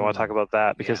 Like, I want to talk about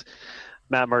that because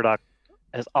Matt Murdock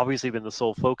has obviously been the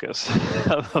sole focus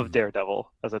of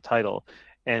Daredevil as a title,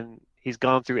 and he's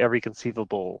gone through every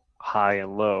conceivable high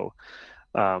and low.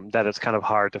 That it's kind of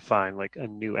hard to find like a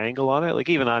new angle on it. Like,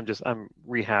 even I'm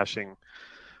rehashing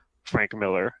Frank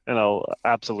Miller, and I'll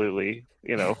absolutely,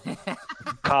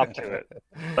 cop to it.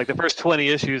 Like, the first 20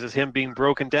 issues is him being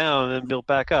broken down and then built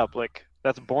back up. Like,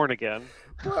 that's Born Again.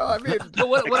 Well, I mean, but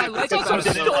what I like about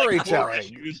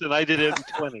storytelling, and I did it in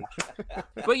 20.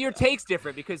 But your take's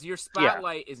different because your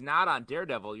spotlight is not on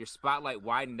Daredevil. Your spotlight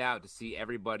widened out to see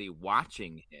everybody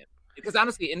watching him. Because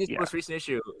honestly, in this most recent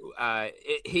issue,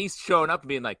 he's showing up and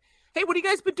being like, "Hey, what have you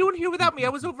guys been doing here without me? I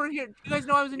was over here. You guys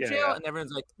know I was in jail." And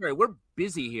everyone's like, "Sorry, we're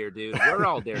busy here, dude. We're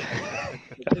all there.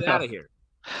 Get out of here."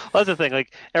 Well, that's the thing.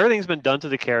 Like, everything's been done to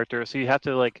the character, so you have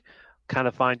to like kind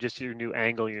of find just your new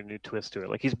angle, your new twist to it.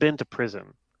 Like, he's been to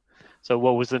prison. So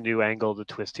what was the new angle, the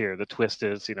twist here? The twist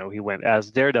is, he went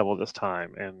as Daredevil this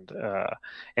time,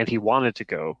 and he wanted to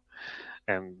go.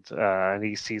 And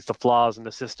he sees the flaws in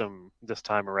the system this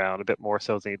time around a bit more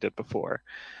so than he did before.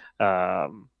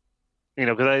 Because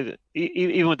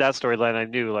even with that storyline, I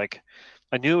knew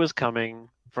it was coming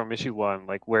from issue 1,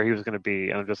 like where he was going to be.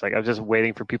 And I was just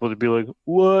waiting for people to be like,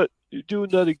 "What? You're doing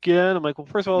that again?" I'm like, well,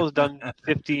 first of all, it was done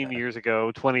 15 years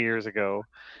ago, 20 years ago.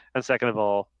 And second of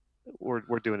all, we're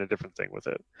doing a different thing with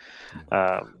it.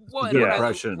 What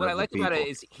I like about it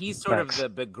is he's sort of the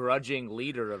begrudging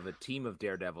leader of a team of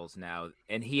Daredevils now,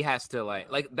 and he has to like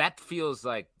that feels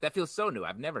so new.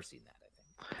 I've never seen that,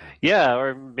 I think. Yeah,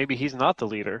 or maybe he's not the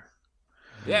leader.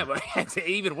 Yeah, but it's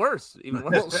even worse.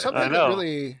 Well, something that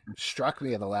really struck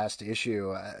me in the last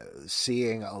issue,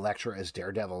 seeing Elektra as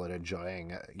Daredevil and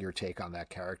enjoying your take on that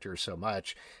character so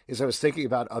much, is I was thinking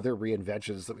about other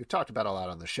reinventions that we've talked about a lot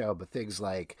on the show, but things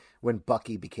like when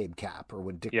Bucky became Cap or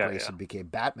when Dick Grayson became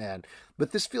Batman.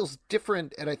 But this feels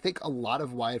different, and I think a lot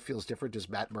of why it feels different is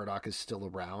Matt Murdock is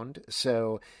still around,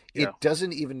 so it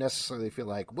doesn't even necessarily feel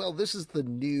like, well, this is the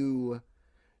new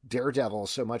Daredevil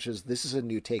so much as this is a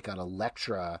new take on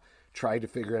Elektra trying to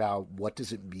figure it out, what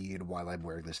does it mean while I'm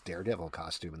wearing this Daredevil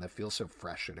costume, and that feels so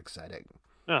fresh and exciting.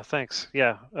 Oh, thanks.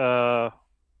 Yeah,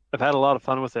 I've had a lot of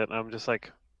fun with it. I'm just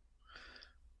like,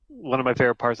 one of my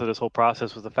favorite parts of this whole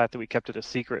process was the fact that we kept it a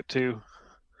secret too.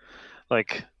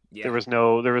 Like, there was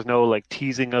no like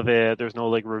teasing of it. There's no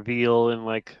like reveal in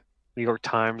like New York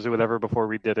Times or whatever before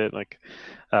we did it. Like,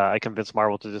 I convinced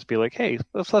Marvel to just be like, "Hey,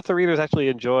 let's let the readers actually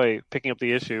enjoy picking up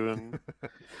the issue and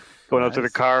going out to the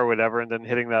car or whatever," and then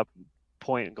hitting that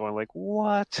point and going like,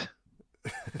 "What?"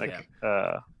 Like,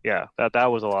 that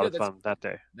was a lot of fun that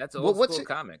day. That's old school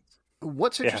comics.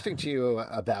 What's interesting to you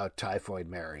about Typhoid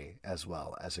Mary as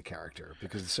well as a character?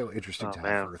 Because it's so interesting to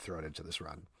have her thrown into this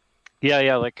run.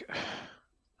 Yeah, like,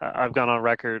 I've gone on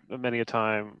record many a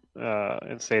time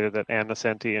and stated that Ann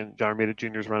Nocenti and John Romita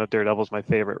Jr.'s run of Daredevil is my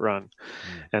favorite run.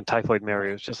 And Typhoid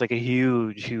Mary is just like a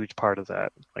huge, huge part of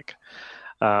that. Like,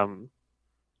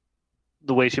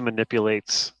 the way she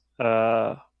manipulates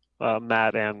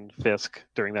Matt and Fisk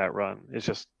during that run is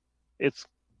just, it's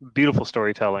beautiful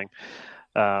storytelling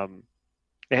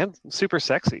and super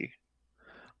sexy.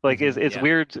 Like, it's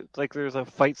weird. Like, there's a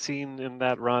fight scene in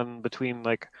that run between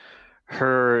like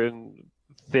her and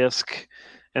Fisk,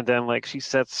 and then like she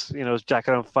sets his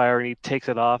jacket on fire and he takes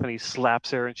it off and he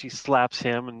slaps her and she slaps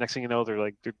him, and next thing you know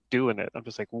they're doing it. I'm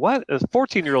just like, what? As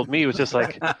 14-year-old me was just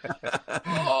like,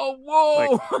 oh,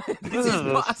 whoa, like, this is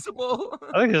possible.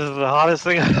 I think this is the hottest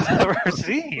thing I've ever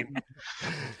seen.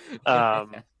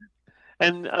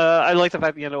 And I like the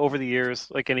fact that over the years,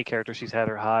 like any character, she's had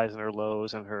her highs and her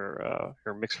lows and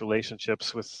her mixed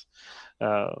relationships with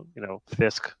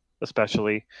Fisk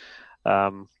especially.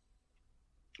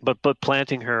 But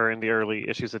planting her in the early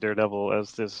issues of Daredevil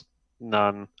as this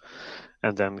nun,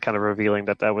 and then kind of revealing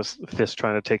that was Fisk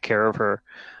trying to take care of her,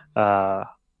 that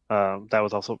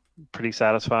was also pretty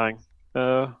satisfying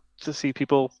to see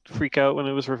people freak out when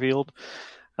it was revealed.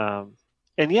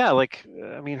 And yeah, like,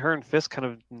 I mean, her and Fisk kind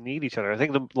of need each other. I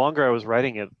think the longer I was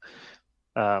writing it,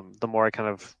 the more I kind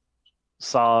of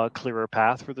saw a clearer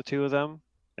path for the two of them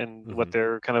and what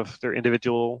their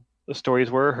individual stories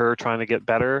were. Her trying to get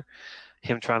better,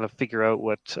 him trying to figure out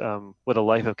what a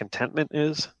life of contentment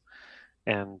is,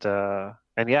 and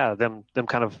yeah, them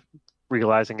kind of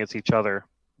realizing it's each other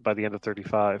by the end of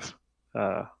 35.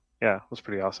 Yeah, it was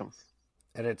pretty awesome.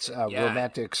 And it's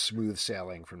romantic smooth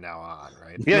sailing from now on,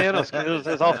 right? Yeah, no,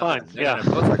 it's all fine. Yeah,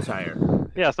 both retire.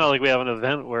 Yeah, it's not like we have an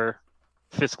event where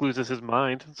Fisk loses his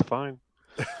mind. It's fine.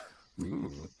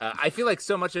 I feel like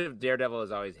so much of Daredevil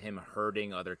is always him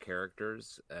hurting other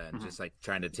characters and just like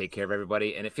trying to take care of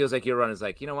everybody. And it feels like your run is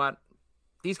like, you know what?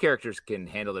 These characters can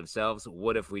handle themselves.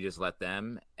 What if we just let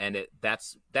them? And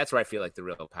that's where I feel like the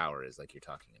real power is, like you're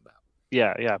talking about.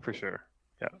 Yeah, for sure.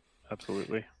 Yeah,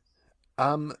 absolutely.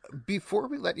 Before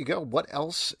we let you go, what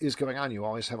else is going on? You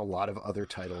always have a lot of other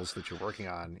titles that you're working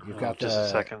on. You've got just a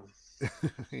second. Yeah.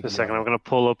 Just a second. I'm going to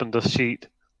pull open the sheet.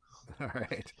 All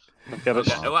right. I've got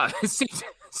a Wow, it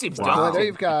seems Well, I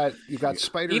know daunting. you've got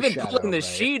Spider Even Shadow, pulling the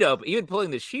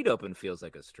right? sheet open, feels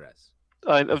like a stress.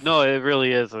 No, it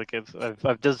really is. Like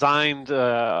I've designed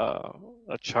a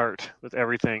chart with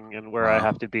everything and where I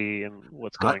have to be and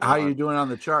what's going on. How are you doing on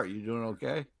the chart? You doing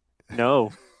okay?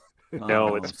 No,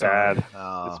 no, it's bad.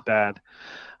 Oh. It's bad.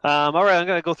 All right, I'm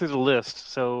gonna go through the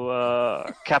list. So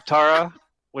Captara,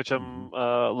 which I'm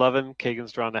loving.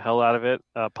 Kagan's drawn the hell out of it.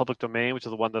 Public Domain, which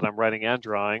is the one that I'm writing and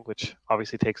drawing, which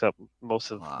obviously takes up most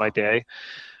of my day,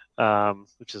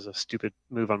 which is a stupid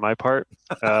move on my part.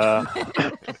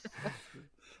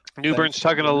 Newburn's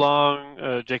chugging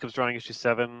along. Jacob's drawing issue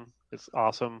 7. It's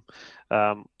awesome.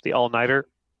 The All Nighter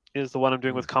is the one I'm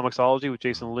doing with Comixology with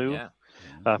Jason Liu. Yeah.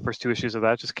 First 2 issues of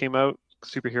that just came out.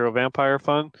 Superhero vampire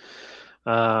fun.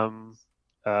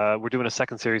 We're doing a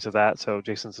second series of that, so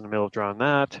Jason's in the middle of drawing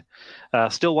that.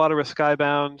 Stillwater with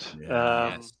Skybound.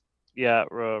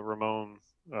 Ramon.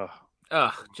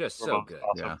 Just so Ramon's good.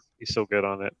 Awesome. Yeah. He's so good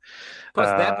on it. Plus,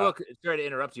 that book. Sorry to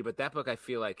interrupt you, but that book, I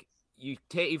feel like you've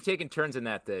taken turns in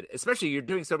that. Especially you're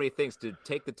doing so many things to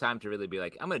take the time to really be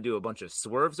like, I'm going to do a bunch of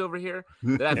swerves over here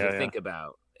that I have to think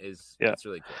about. It's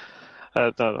really cool.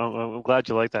 I'm glad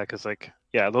you like that because,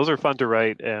 those are fun to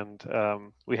write, and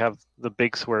we have the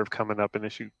big swerve coming up in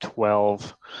issue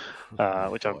 12,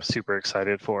 which I'm super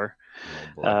excited for,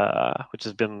 which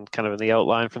has been kind of in the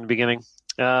outline from the beginning.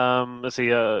 Let's see,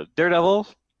 Daredevil.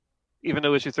 Even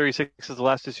though issue 36 is the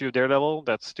last issue of Daredevil,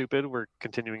 that's stupid. We're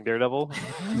continuing Daredevil.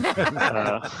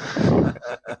 That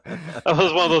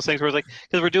was one of those things where it's like,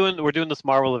 because we're doing this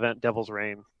Marvel event, Devil's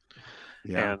Reign,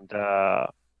 and I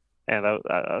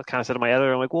kind of said to my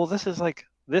editor, I'm like, well, this is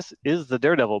the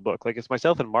Daredevil book. Like, it's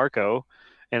myself and Marco,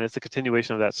 and it's a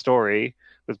continuation of that story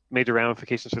with major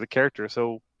ramifications for the character.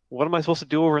 So what am I supposed to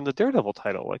do over in the Daredevil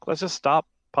title? Like, let's just stop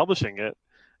publishing it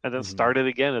and then start it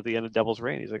again at the end of Devil's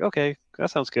Reign. He's like, okay,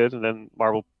 that sounds good. And then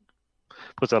Marvel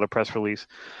puts out a press release.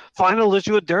 Final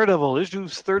issue of Daredevil, issue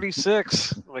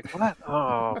 36. I'm like, what?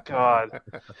 Oh, God.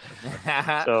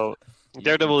 So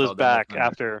Daredevil is back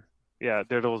after... Yeah,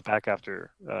 Daredevil's back after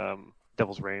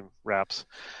Devil's Reign wraps.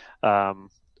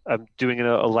 I'm doing an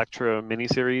Elektra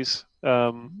miniseries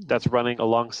that's running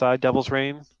alongside Devil's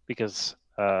Reign because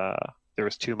there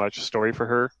was too much story for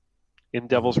her in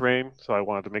Devil's Reign, so I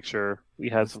wanted to make sure we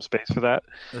had some space for that.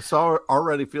 This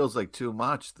already feels like too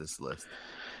much, this list.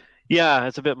 Yeah,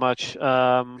 it's a bit much.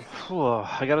 I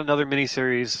got another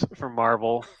miniseries from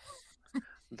Marvel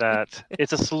that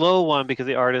it's a slow one because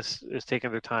the artist is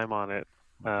taking their time on it.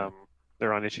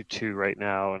 They're on issue 2 right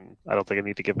now, and I don't think I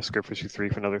need to give a script for issue 3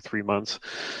 for another 3 months.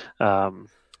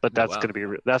 But that's gonna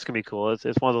be cool. It's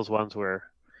one of those ones where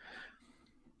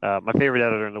my favorite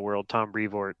editor in the world, Tom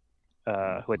Brevoort, who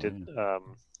I did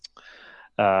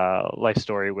Life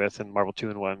Story with and Marvel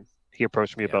 2-in-1, he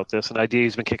approached me about this, an idea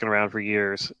he's been kicking around for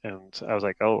years, and I was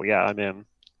like, oh yeah, I'm in.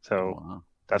 So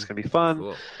that's gonna be fun.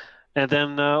 Cool. And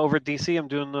then over at DC, I'm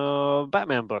doing a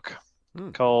Batman book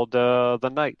called The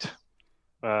Knight.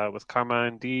 With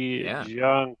Carmine Di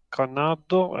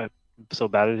Giancarnado. I'm so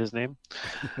bad at his name.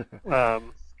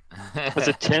 It's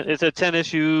a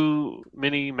 10-issue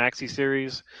mini maxi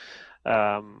series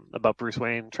about Bruce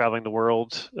Wayne traveling the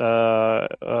world,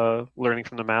 learning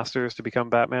from the masters to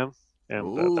become Batman,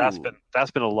 and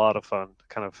that's been a lot of fun.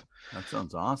 That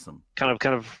sounds awesome. Kind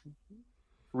of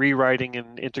rewriting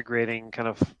and integrating kind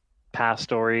of past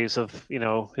stories of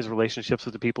his relationships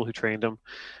with the people who trained him,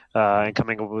 and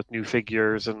coming up with new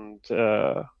figures, and it's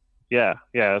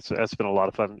been a lot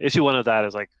of fun. Issue 1 of that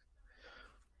is like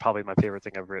probably my favorite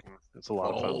thing I've written. It's a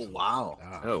lot of fun. Wow!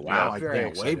 I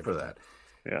can't wait for that.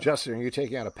 Yeah. Justin, are you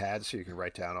taking out a pad so you can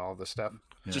write down all this stuff?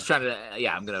 Yeah. Just trying to,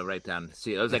 I'm gonna write down.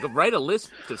 See, I was like, write a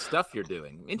list of stuff you're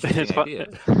doing. Interesting idea.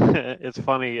 It's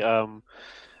funny.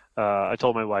 I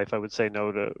told my wife I would say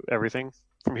no to everything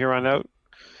from here on out.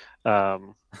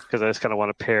 Because I just kind of want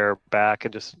to pare back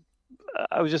and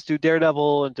I would just do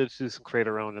Daredevil and just do some create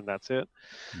our own, and that's it.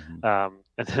 And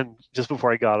then just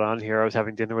before I got on here, I was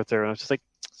having dinner with her, and I was just like,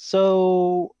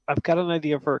 so I've got an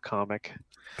idea for a comic.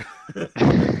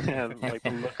 And like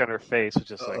the look on her face was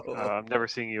just like, I'm never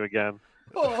seeing you again.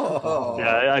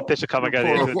 Yeah, I pitched a comic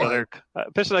idea to another. I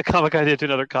pitched that comic idea to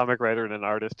another comic writer and an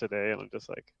artist today, and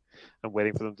I'm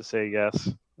waiting for them to say yes,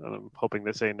 and I'm hoping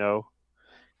they say no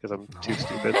because I'm too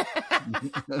stupid.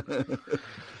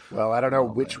 Well, I don't know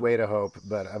which way to hope,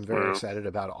 but I'm very excited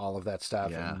about all of that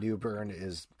stuff. Yeah. And New Burn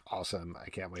is awesome. I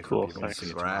can't wait for people to see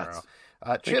it tomorrow.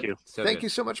 Chip, thank you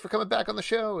so much for coming back on the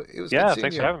show. It was yeah, good seeing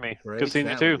thanks you. for having me. Great Good seeing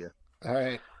you chatting too.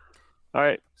 with All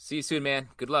right. See you soon, man.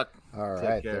 Good luck. All Take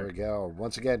right, care. there we go.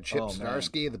 Once again, Chip Oh, man.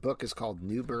 Zdarsky. The book is called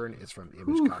New Burn. It's from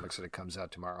Image Comics, and it comes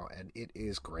out tomorrow, and it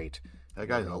is great. That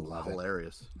guy's You're gonna love it.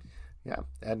 hilarious. Yeah,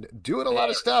 and doing a lot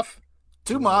of stuff.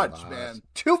 Too Doing a lot much, of- man.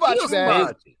 Too much, Too man.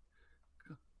 much.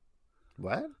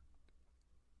 What?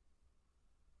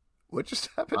 What just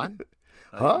happened? What?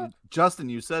 Huh? Justin,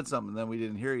 you said something, then we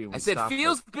didn't hear you. I said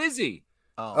feels busy.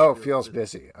 Oh, feels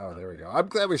busy. Oh, there we go. I'm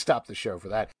glad we stopped the show for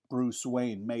that. Bruce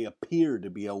Wayne may appear to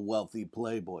be a wealthy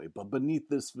playboy, but beneath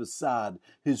this facade,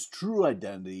 his true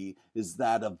identity is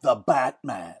that of the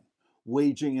Batman,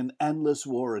 waging an endless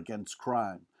war against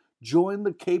crime. Join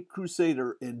the Cape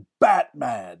Crusader in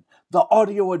Batman, the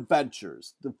Audio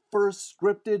Adventures, the first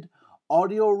scripted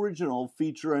audio original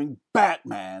featuring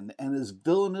Batman and his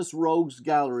villainous rogues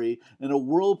gallery in a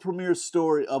world premiere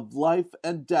story of life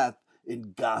and death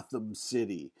in Gotham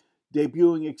City,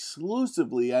 debuting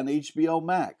exclusively on HBO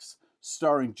Max,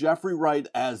 starring Jeffrey Wright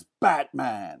as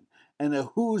Batman and a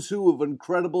who's who of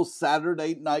incredible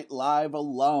Saturday Night Live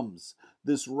alums.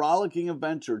 This rollicking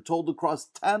adventure, told across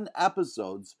 10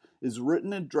 episodes, is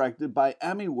written and directed by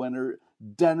Emmy winner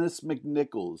Dennis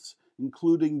McNichols,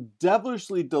 including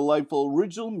devilishly delightful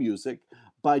original music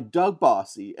by Doug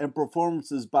Bossy and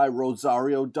performances by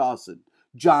Rosario Dawson,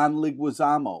 John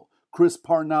Leguizamo, Chris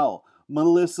Parnell,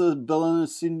 Melissa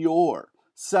Villanueva,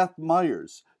 Seth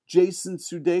Meyers, Jason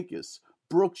Sudeikis,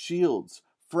 Brooke Shields,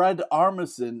 Fred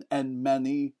Armisen, and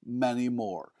many, many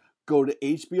more. Go to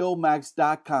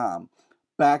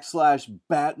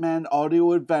hbomax.com/Batman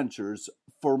Audio Adventures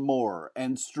for more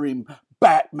and stream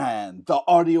Batman, the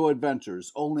Audio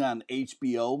Adventures, only on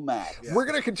HBO Max. Yeah. We're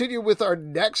going to continue with our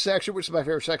next section, which is my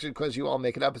favorite section because you all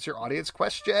make it up. It's your audience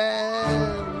question.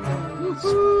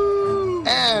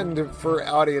 And for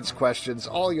audience questions,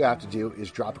 all you have to do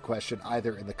is drop a question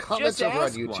either in the comments over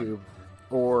on YouTube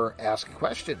or ask a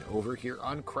question over here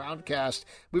on Crowncast.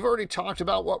 We've already talked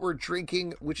about what we're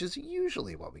drinking, which is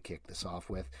usually what we kick this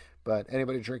off with. But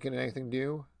anybody drinking anything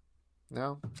new?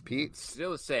 No? Pete?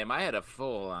 Still the same. I had a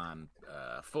full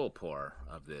pour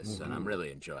of this, and I'm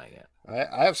really enjoying it.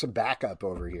 I have some backup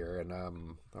over here, and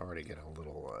I'm already getting a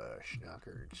little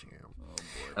schnocker too.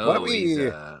 Oh, why don't we...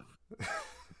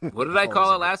 what did I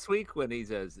call it last week when he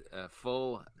says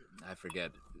full? I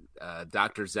forget.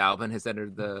 Dr. Zalban has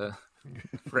entered the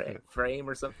frame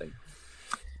or something.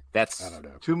 I don't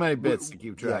know. Too many bits to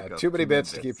keep track of. Too many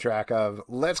bits to keep track of.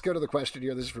 Let's go to the question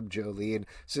here. This is from Jolene.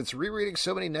 Since rereading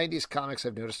so many 90s comics,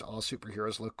 I've noticed all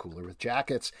superheroes look cooler with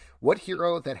jackets. What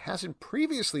hero that hasn't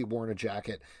previously worn a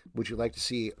jacket would you like to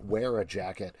see wear a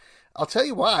jacket? I'll tell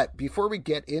you what, before we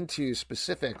get into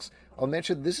specifics, I'll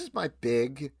mention this is my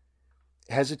big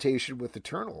hesitation with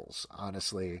Eternals,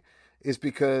 honestly, is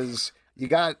because you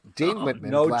got Dane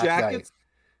Whitman, no Black jackets?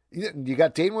 Knight. You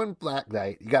got Dane Whitman, Black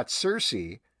Knight. You got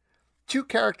Cersei. Two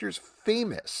characters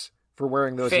famous for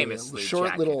wearing those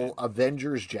short little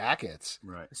Avengers jackets.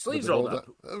 Right. Sleeves rolled up.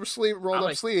 Rolled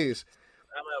up sleeves.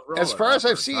 As far as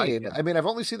I've seen, I mean, I've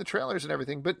only seen the trailers and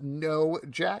everything, but no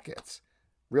jackets.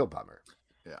 Real bummer.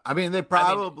 Yeah. I mean, they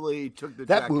probably took the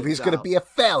That movie's going to be a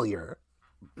failure.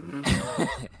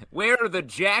 Where are the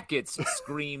jackets?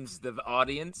 Screams the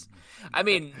audience. I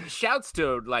mean, shouts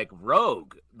to like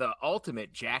Rogue, the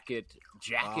ultimate jacketed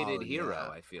hero. Yeah.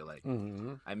 I feel like.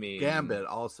 Mm-hmm. I mean, Gambit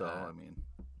also. I mean,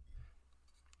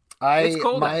 it's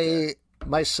cold.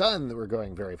 My son, we're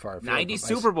going very far. 90s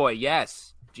Superboy,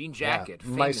 yes, jean jacket.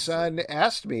 Yeah. My son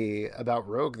asked me about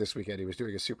Rogue this weekend. He was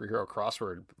doing a superhero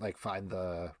crossword, like find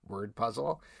the word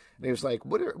puzzle. And he was like,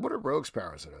 what are Rogue's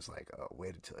powers? And I was like, oh,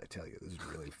 wait until I tell you. This is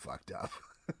really fucked up.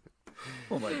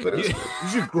 Oh my God. You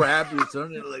should grab your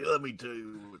son and like, let me tell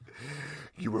you.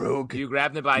 You Rogue. You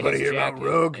grabbed him by his jacket.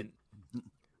 Rogue?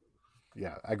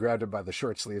 Yeah, I grabbed him by the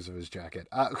short sleeves of his jacket.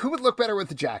 Who would look better with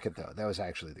the jacket, though? That was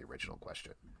actually the original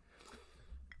question.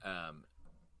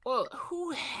 Well,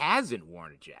 who hasn't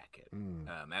worn a jacket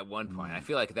at one point? I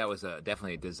feel like that was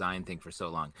definitely a design thing for so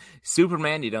long.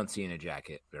 Superman, you don't see in a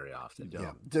jacket very often.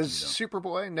 Yeah. Does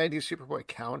Superboy, 90s Superboy,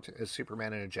 count as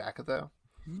Superman in a jacket, though?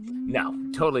 No,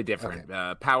 totally different.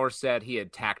 Okay. Power set, he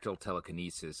had tactile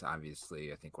telekinesis,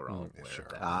 obviously. I think we're all aware of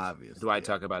that. Obviously. Do I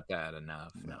talk about that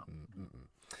enough? No.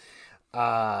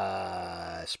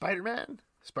 Spider-Man?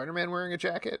 Spider-Man wearing a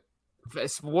jacket?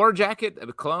 War jacket,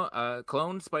 clone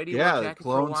Spidey. Yeah, war jacket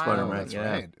clone for a while. Spider-Man. That's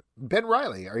yeah. right. Ben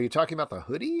Reilly, are you talking about the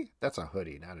hoodie? That's a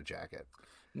hoodie, not a jacket.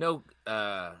 No,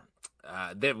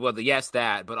 yes,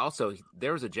 that, but also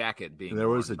there was a jacket being. There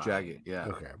was a worn jacket. Yeah.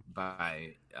 Okay.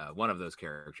 by one of those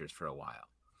characters for a while.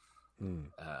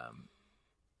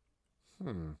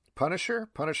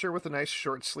 Punisher with a nice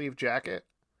short sleeve jacket.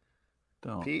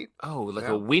 Don't. Pete? Oh, like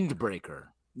Yeah. a windbreaker.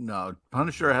 No,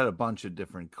 Punisher had a bunch of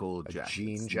different cool A jackets.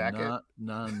 jean jacket?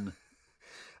 None.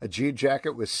 A jean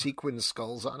jacket with sequin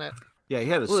skulls on it. Yeah, he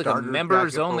had a Well, like a starter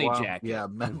members jacket for a only while. jacket. Yeah,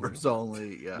 members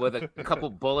only. Yeah. With a couple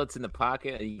bullets in the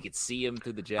pocket, and you could see him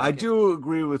through the jacket. I do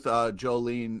agree with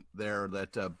Jolene there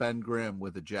that Ben Grimm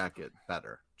with a jacket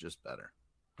just better.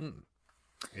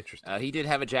 Interesting. He did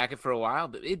have a jacket for a while,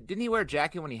 but didn't he wear a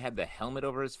jacket when he had the helmet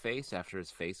over his face after his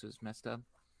face was messed up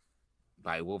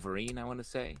by Wolverine? I want to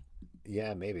say.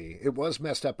 Yeah, maybe. It was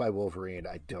messed up by Wolverine.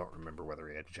 I don't remember whether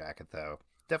he had a jacket, though.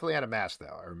 Definitely had a mask,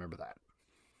 though. I remember that.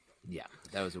 Yeah,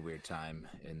 that was a weird time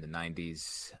in the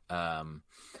 90s.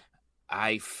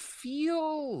 I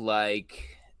feel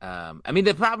like,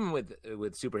 the problem with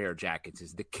superhero jackets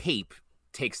is the cape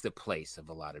takes the place of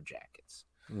a lot of jackets.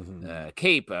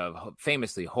 Cape, a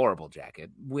famously horrible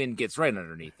jacket, wind gets right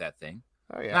underneath that thing.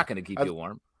 Oh, yeah. Not going to keep you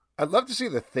warm. I'd love to see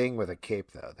the Thing with a cape,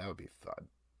 though. That would be fun.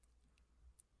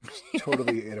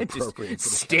 Totally inappropriate.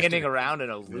 Just standing around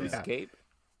in a loose cape.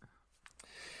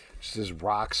 Just as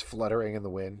rocks fluttering in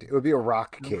the wind. It would be a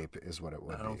rock cape, is what it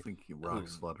would I be. don't think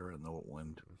rocks flutter in the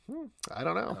wind. I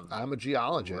don't know. I'm a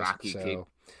geologist. Rocky so cape.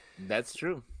 That's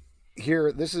true.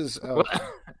 Here, this is.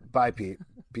 Bye, Pete.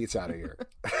 Pete's out of here.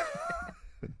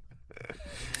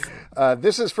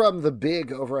 This is from The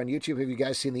Big over on YouTube. Have you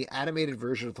guys seen the animated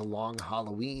version of The Long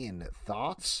Halloween?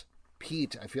 Thoughts?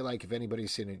 Pete, I feel like if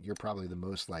anybody's seen it, you're probably the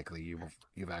most likely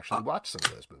you've actually watched some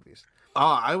of those movies.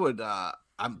 Oh, I would.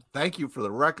 Thank you for the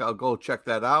rec. I'll go check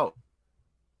that out.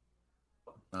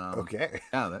 Okay.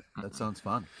 Yeah, that sounds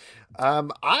fun.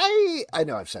 I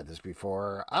know I've said this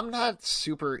before. I'm not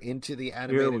super into the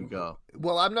animated. Here we go.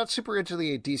 Well, I'm not super into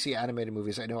the DC animated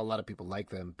movies. I know a lot of people like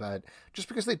them, but just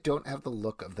because they don't have the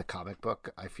look of the comic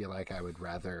book, I feel like I would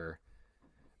rather.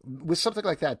 With something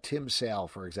like that, Tim Sale,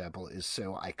 for example, is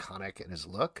so iconic in his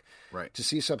look. Right. To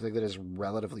see something that is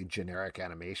relatively generic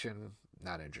animation,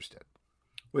 not interested.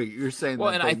 Wait, you're saying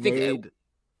Well, that and I think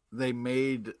they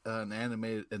made an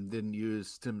animated and didn't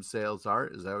use Tim Sale's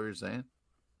art? Is that what you're saying?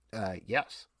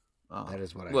 Yes. Oh. That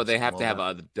is what I Well, they have to have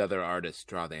that- other artists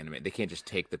draw the animate. They can't just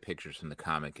take the pictures from the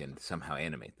comic and somehow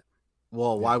animate them.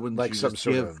 Well, why wouldn't like you some just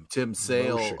sort give of Tim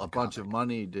Sale motion a bunch of comic.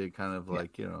 money to kind of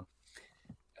like,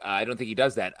 I don't think he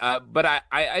does that. But I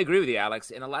agree with you,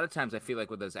 Alex. And a lot of times I feel like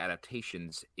with those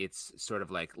adaptations, it's sort of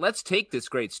like, let's take this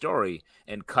great story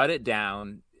and cut it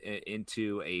down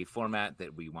into a format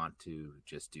that we want to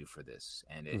just do for this.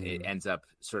 And it ends up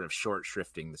sort of short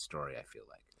shrifting the story, I feel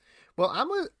like. Well,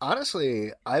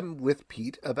 I'm with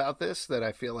Pete about this, that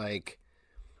I feel like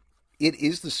it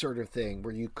is the sort of thing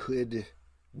where you could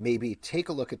maybe take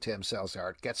a look at Tim Sale's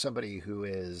art, get somebody who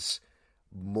is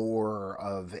more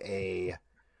of a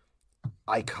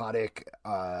iconic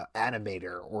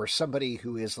animator, or somebody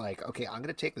who is like, okay, I'm going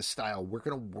to take the style, we're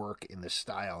going to work in this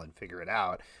style and figure it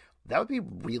out. That would be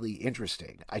really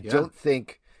interesting. I don't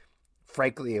think,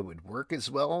 frankly, it would work as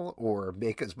well or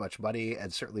make as much money,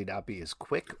 and certainly not be as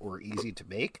quick or easy to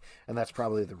make. And that's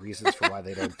probably the reasons for why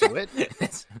they don't do it.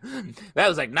 That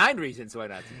was like 9 reasons why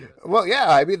not to do it. Well, yeah,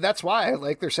 I mean, that's why.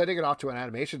 Like, they're sending it off to an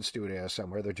animation studio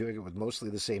somewhere. They're doing it with mostly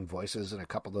the same voices and a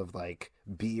couple of, like,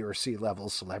 B or C level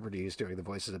celebrities doing the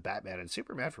voices of Batman and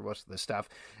Superman for most of this stuff.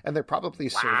 And they're probably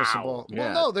serviceable. Yeah,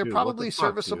 well, no, they're dude, probably what the fuck,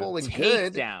 serviceable dude? and Take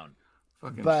good. down.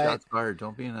 fucking But- shots fired.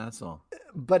 Don't be an asshole.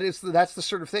 But that's the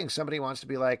sort of thing somebody wants to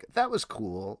be like, that was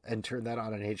cool, and turn that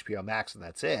on HBO Max, and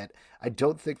that's it. I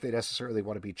don't think they necessarily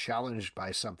want to be challenged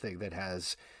by something that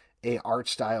has a art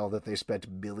style that they spent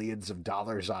millions of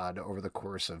dollars on over the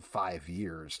course of 5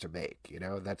 years to make. You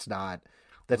know, that's not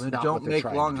Then not don't what they're make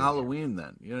trying Long to do here. Halloween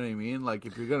then. You know what I mean? Like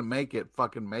if you're gonna make it,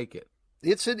 fucking make it.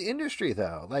 It's an industry,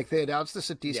 though. Like, they announced this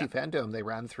at DC Yeah. Fandom. They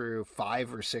ran through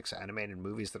 5 or 6 animated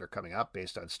movies that are coming up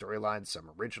based on storylines,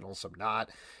 some original, some not.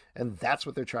 And that's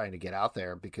what they're trying to get out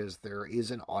there, because there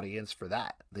is an audience for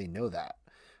that. They know that.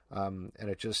 And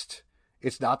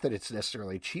it's not that it's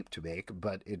necessarily cheap to make,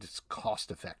 but it's cost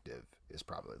effective is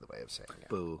probably the way of saying it.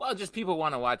 Boo. Well, just people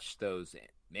want to watch those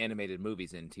animated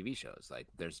movies and TV shows. Like,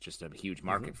 there's just a huge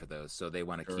market for those, so they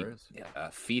want to Sure keep is.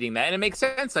 feeding that. And it makes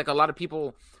sense. Like, a lot of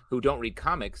people who don't read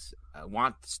comics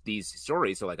want these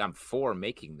stories, so like I'm for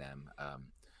making them.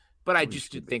 But I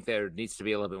just think there needs to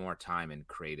be a little bit more time and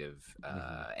creative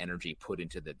energy put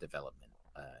into the development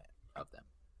them.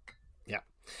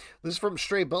 This is from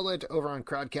Stray Bullet over on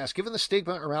Crowdcast. Given the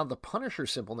stigma around the Punisher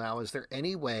symbol now, is there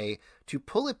any way to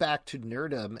pull it back to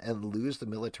nerdom and lose the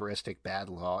militaristic bad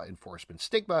law enforcement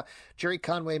stigma? Jerry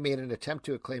Conway made an attempt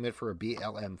to acclaim it for a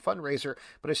BLM fundraiser,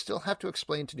 but I still have to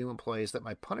explain to new employees that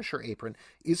my Punisher apron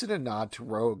isn't a nod to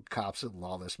rogue cops and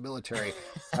lawless military.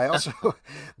 I also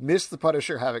miss the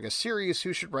Punisher having a series.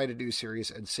 Who should write a new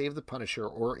series and save the Punisher,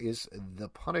 or is the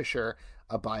Punisher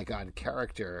a bygone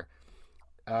character?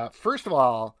 First of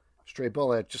all, Stray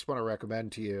Bullet, just want to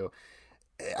recommend to you,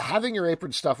 having your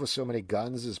apron stuffed with so many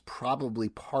guns is probably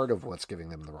part of what's giving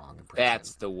them the wrong impression.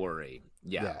 That's the worry.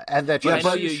 Yeah. And that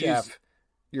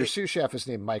your sous chef is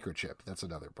named Microchip. That's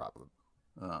another problem.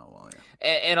 Oh, well, yeah.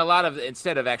 And a lot of,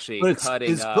 instead of actually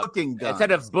cutting it's up, cooking guns.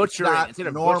 instead of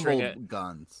butchering normal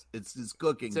guns, it's his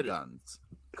cooking guns.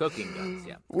 Cooking guns,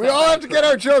 yeah. We all have to get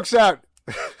our jokes out.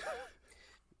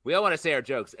 We all want to say our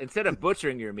jokes. Instead of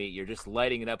butchering your meat, you're just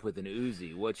lighting it up with an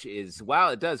Uzi, which is,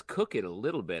 while it does cook it a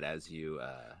little bit as you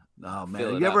oh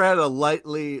man, you ever had a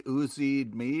lightly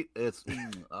Uzi'd meat? It's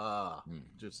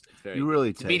just very, you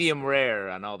really taste medium rare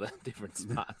on all the different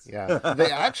spots. Yeah,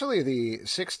 the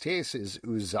sixth taste is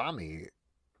Uzami.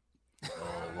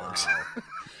 Oh wow!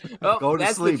 Oh, go to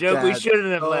that's sleep, the joke Dad. we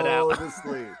shouldn't have let out. Go to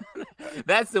sleep.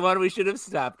 That's the one we should have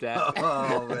stopped at.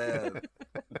 Oh man.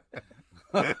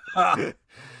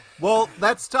 Well,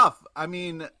 that's tough. I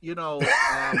mean,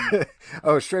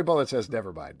 Oh, Stray Bullet says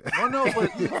never mind. no,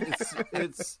 but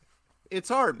it's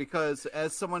hard because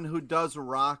as someone who does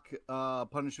rock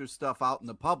Punisher stuff out in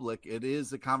the public, it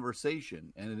is a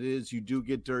conversation, and you do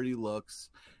get dirty looks,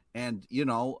 and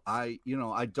I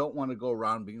don't want to go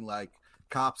around being like,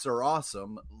 cops are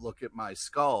awesome, look at my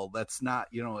skull. That's not,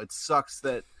 it sucks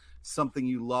that something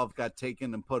you love got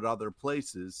taken and put other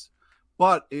places.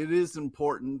 But it is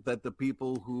important that the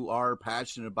people who are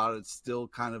passionate about it still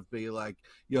kind of be like,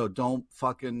 don't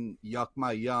fucking yuck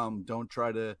my yum. Don't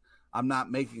try to, I'm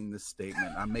not making this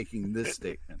statement. I'm making this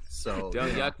statement. So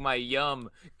don't yuck my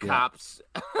yum, cops.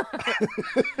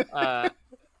 Well,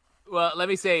 let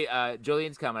me say,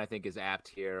 Jolene's comment, I think, is apt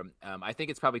here. I think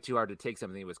it's probably too hard to take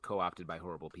something that was co-opted by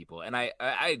horrible people. And I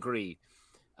agree.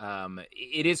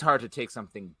 It is hard to take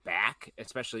something back,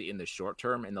 especially in the short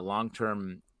term. In the long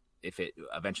term, if it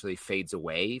eventually fades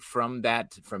away from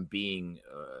that, from being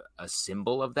a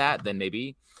symbol of that, then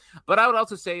maybe. But I would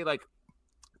also say, like,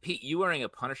 Pete, you wearing a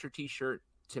Punisher t-shirt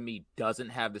to me doesn't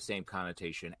have the same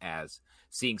connotation as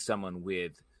seeing someone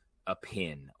with a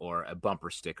pin or a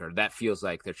bumper sticker. That feels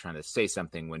like they're trying to say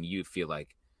something, when you feel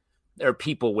like there are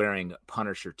people wearing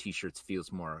Punisher t-shirts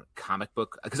feels more comic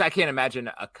book. Because I can't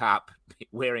imagine a cop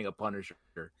wearing a Punisher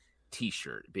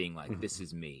t-shirt being like, this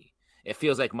is me. It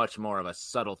feels like much more of a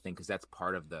subtle thing, because that's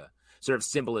part of the sort of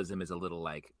symbolism, is a little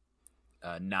like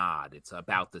a nod. It's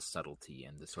about the subtlety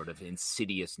and the sort of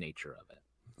insidious nature of it.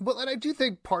 Well, and I do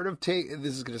think part of this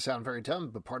is going to sound very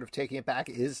dumb, but part of taking it back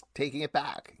is taking it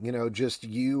back. Just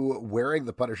you wearing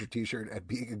the Punisher t-shirt and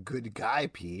being a good guy,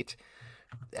 Pete,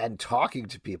 and talking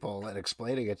to people and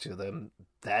explaining it to them.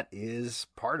 That is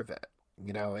part of it.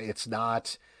 It's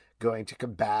not going to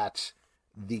combat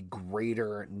the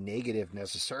greater negative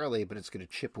necessarily, but it's going to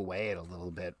chip away at a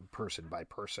little bit person by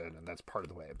person, and that's part of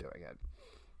the way of doing it.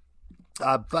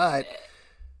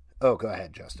 Go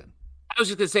ahead, Justin. I was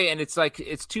just going to say, and it's like,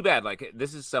 it's too bad. Like,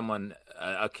 this is someone,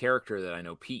 a character that I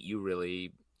know, Pete, you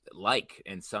really like,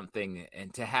 and something,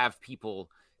 and to have people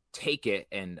take it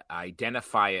and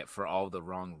identify it for all the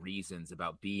wrong reasons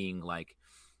about being like,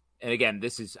 and again,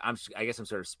 this is, I guess I'm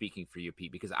sort of speaking for you,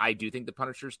 Pete, because I do think the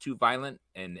Punisher is too violent.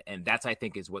 And that's, I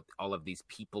think, is what all of these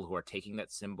people who are taking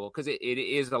that symbol, because it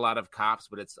is a lot of cops,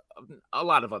 but it's a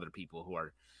lot of other people who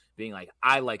are being like,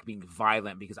 I like being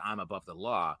violent because I'm above the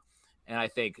law. And I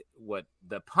think what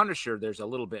the Punisher, there's a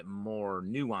little bit more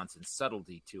nuance and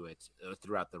subtlety to it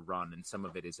throughout the run. And some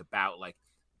of it is about like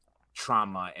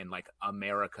trauma and like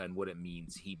America and what it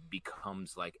means. He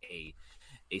becomes like a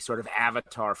sort of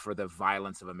avatar for the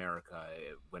violence of America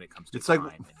when it comes to crime.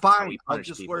 It's like, fine, I'll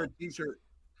just wear a t-shirt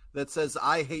that says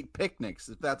I hate picnics,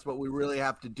 if that's what we really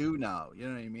have to do now. You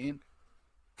know what I mean?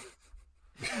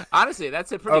 Honestly,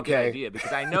 that's a pretty good idea,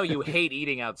 because I know you hate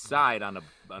eating outside on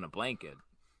a blanket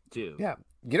too. Yeah.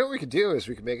 What we could do is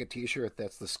we could make a t-shirt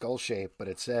that's the skull shape, but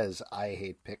it says I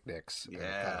hate picnics. Yeah. And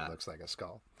it kind of looks like a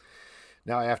skull.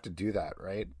 Now I have to do that,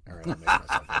 right? All right, I'll make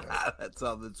myself do it. That's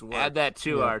how this works. Add that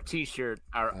to our t-shirt,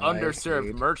 our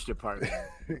underserved merch department.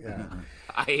 Yeah.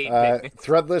 I hate picnics.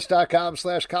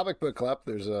 Threadless.com/comic book club.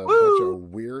 There's a bunch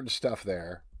of weird stuff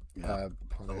there. A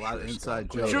lot of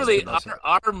inside jokes. Truly,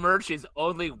 our merch is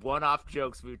only one-off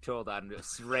jokes we've told on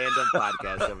this random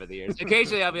podcasts over the years.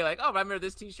 Occasionally, I'll be like, "Oh, remember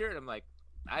this T-shirt?" I'm like,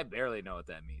 I barely know what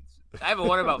that means. I have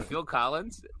one about Phil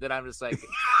Collins that I'm just like,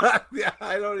 yeah,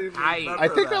 I don't even. I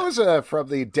think that was from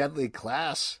the Deadly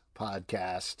Class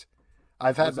podcast.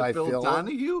 I've had my Phil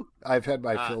Donahue. I've had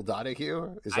my Phil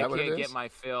Donahue. Is that what it is? I can't get my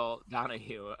Phil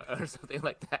Donahue or something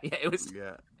like that. Yeah, it was.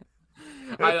 Yeah.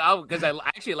 Because I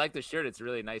actually like the shirt. It's a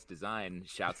really nice design.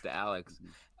 Shouts to Alex.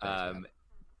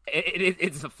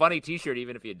 It's a funny T-shirt,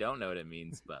 even if you don't know what it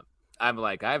means. But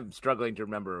I'm struggling to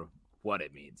remember what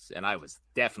it means, and I was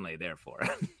definitely there for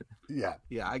it. Yeah.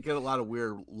 I get a lot of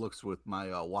weird looks with my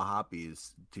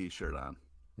Wahapis T-shirt on.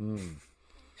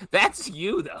 That's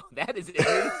you, though. That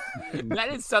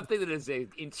is something that is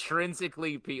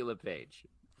intrinsically Pete LePage.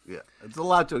 Yeah, it's a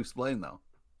lot to explain, though.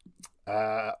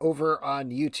 Over on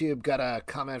YouTube, got a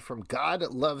comment from God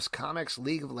Loves Comics.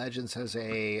 League of Legends has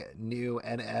a new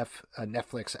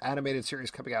Netflix animated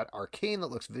series coming out, Arcane, that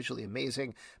looks visually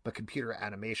amazing, but computer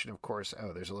animation, of course.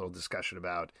 Oh, there's a little discussion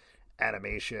about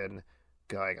animation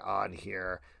going on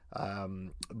here.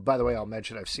 By the way, I'll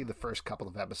mention I've seen the first couple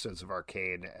of episodes of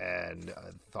Arcane, and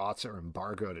thoughts are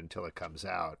embargoed until it comes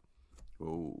out.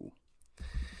 Ooh.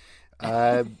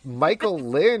 Michael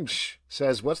Lynch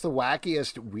says, what's the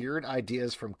wackiest weird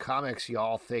ideas from comics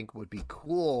y'all think would be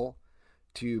cool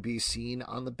to be seen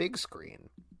on the big screen?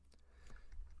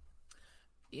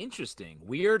 Interesting.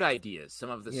 Weird ideas. Some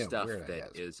of the stuff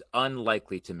that is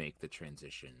unlikely to make the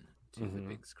transition to the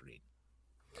big screen.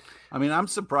 I mean, I'm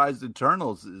surprised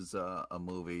Eternals is a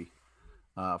movie.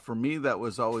 For me, that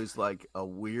was always like a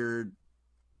weird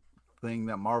thing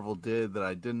that Marvel did that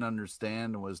I didn't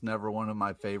understand and was never one of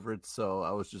my favorites. So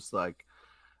I was just like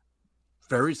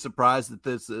very surprised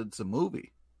that it's a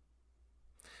movie.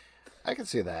 I can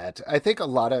see that. I think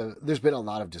there's been a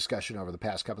lot of discussion over the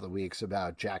past couple of weeks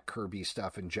about Jack Kirby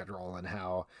stuff in general, and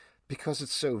how, because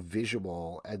it's so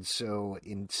visual and so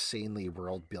insanely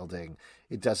world building,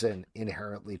 it doesn't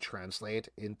inherently translate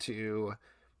into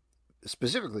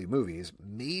specifically movies,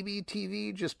 maybe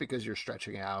TV, just because you're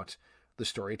stretching out the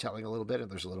storytelling a little bit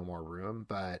and there's a little more room.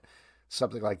 But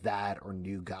something like that or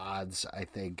New Gods, I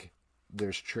think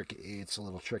it's a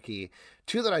little tricky.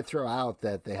 Two that I'd throw out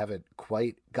that they haven't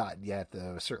quite gotten yet,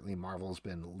 though certainly Marvel's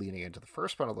been leaning into the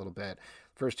first one a little bit.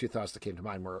 First two thoughts that came to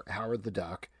mind were Howard the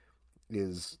Duck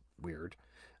is weird,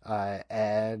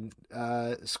 and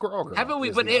Squirrel Girl. Haven't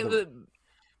we? But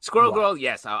Squirrel Girl,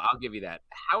 yes, I'll give you that.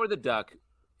 Howard the Duck.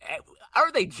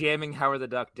 Are they jamming Howard the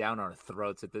Duck down our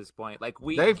throats at this point? Like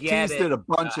they've teased it a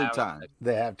bunch of times.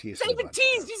 They have teased. They've been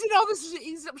teased. He's in all this.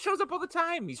 He shows up all the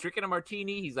time. He's drinking a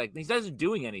martini. He doesn't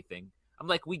doing anything. I'm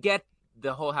like, we get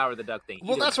the whole Howard the Duck thing.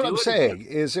 Well, that's what I'm saying.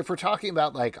 Is if we're talking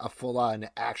about like a full-on,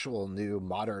 actual new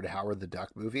modern Howard the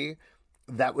Duck movie,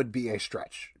 that would be a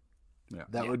stretch. Yeah.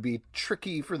 That would be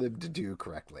tricky for them to do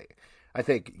correctly. I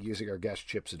think using our guest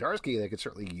Chip Zdarsky, they could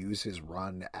certainly use his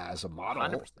run as a model.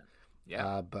 100%.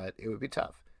 Yeah, but it would be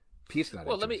tough. Pete's not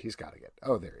into it. He's got to get.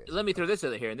 Oh, there he is. Let me throw this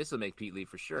out here, and this will make Pete leave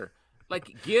for sure.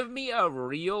 Like, give me a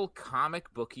real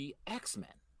comic booky X-Men.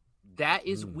 That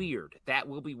is weird. That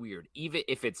will be weird, even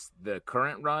if it's the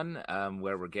current run,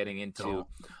 where we're getting into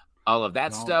all of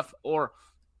that stuff, or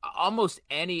almost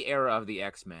any era of the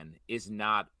X-Men is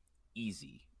not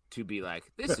easy to be like,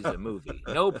 this is a movie.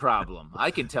 No problem.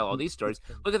 I can tell all these stories.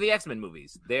 Look at the X-Men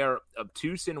movies. They're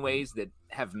obtuse in ways that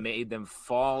have made them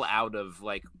fall out of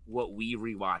like what we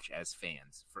rewatch as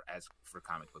fans for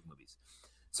comic book movies.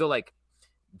 So like,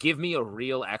 give me a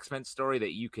real X-Men story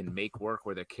that you can make work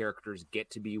where the characters get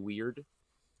to be weird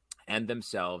and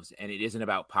themselves, and it isn't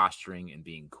about posturing and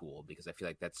being cool, because I feel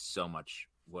like that's so much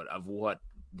what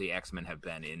the X-Men have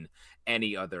been in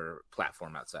any other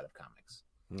platform outside of comics.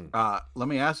 Let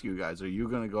me ask you guys, are you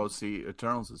going to go see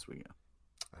Eternals this weekend?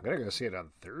 I'm going to go see it on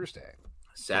Thursday.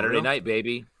 Saturday night,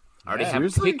 baby. Already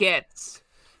have tickets.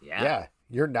 Yeah.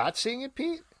 You're not seeing it,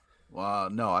 Pete? Well,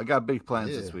 no, I got big plans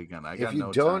this weekend. If you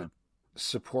don't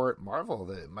support Marvel,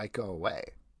 that it might go away.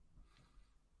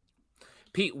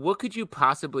 Pete, what could you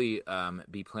possibly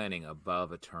be planning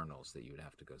above Eternals that you would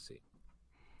have to go see?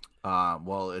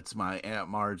 Well, it's my Aunt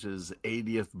Marge's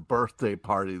 80th birthday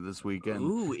party this weekend.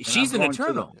 Ooh, she's an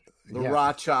Eternal. The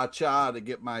Ra-Cha-Cha to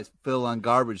get my fill on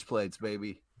garbage plates,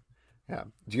 baby. Yeah.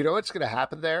 Do you know what's going to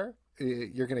happen there?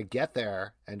 You're going to get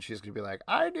there, and she's going to be like,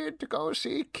 I need to go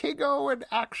see Kingo in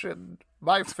action.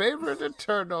 My favorite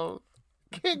Eternal,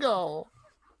 Kingo.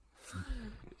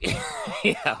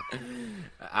 Yeah.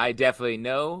 I definitely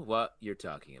know what you're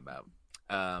talking about.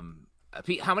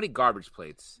 Pete, how many garbage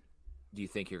plates do you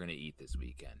think you're going to eat this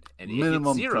weekend? And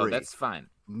minimum if it's 0, 3. that's fine.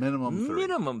 Minimum 3.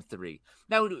 Minimum 3.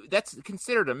 Now that's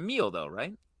considered a meal, though,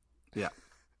 right? Yeah.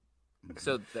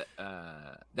 So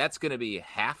that's going to be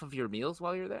half of your meals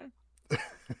while you're there.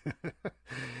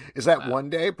 Is that one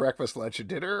day, breakfast, lunch, and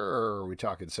dinner, or are we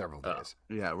talking several days?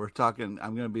 Yeah, we're talking.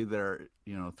 I'm going to be there,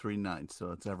 3 nights,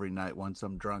 so it's every night once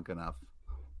I'm drunk enough.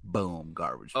 Boom,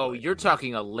 garbage. Oh, plate. you're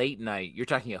talking a late night. You're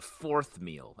talking a fourth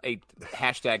meal. A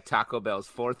hashtag Taco Bell's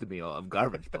fourth meal of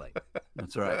garbage plate.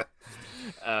 That's right.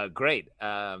 Great.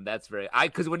 That's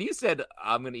because when you said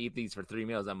I'm going to eat these for 3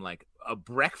 meals, I'm like, a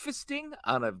breakfasting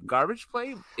on a garbage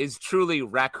plate is truly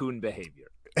raccoon behavior.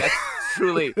 That's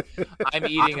truly, I'm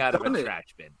eating out of a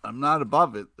trash bin. I'm not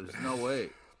above it. There's no way.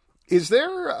 Is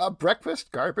there a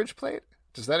breakfast garbage plate?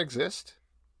 Does that exist?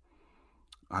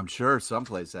 I'm sure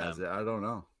someplace has it. I don't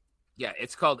know. Yeah,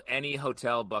 it's called Any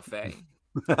Hotel Buffet.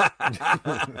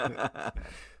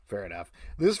 Fair enough.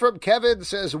 This is from Kevin.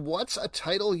 Says, what's a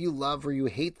title you love where you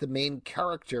hate the main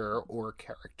character or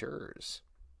characters?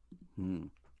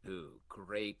 Ooh,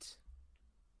 great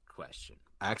question.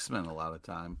 X-Men a lot of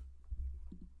time.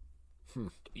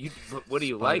 What do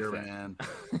you like then?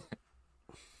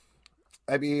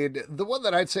 I mean, the one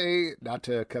that I'd say, not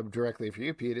to come directly for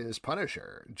you, Pete, is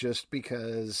Punisher. Just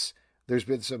because there's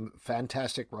been some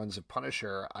fantastic runs of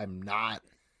Punisher, I'm not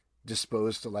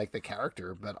disposed to like the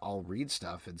character, but I'll read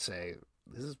stuff and say,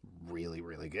 this is really,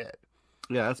 really good.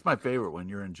 Yeah, that's my favorite when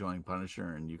you're enjoying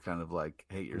Punisher and you kind of like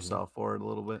hate yourself for it a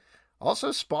little bit.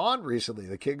 Also, Spawn recently,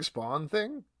 the King Spawn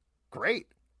thing, great.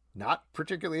 Not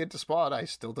particularly into Spawn. I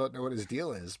still don't know what his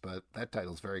deal is, but that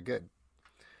title's very good.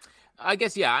 I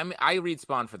guess, yeah, I read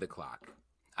Spawn for the clock.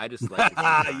 I just like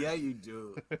it. Yeah, you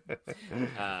do.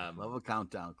 Love a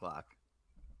countdown clock.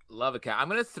 Love a count. I'm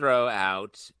going to throw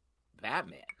out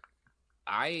Batman.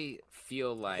 I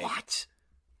feel like What?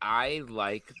 I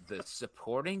like the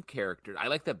supporting character. I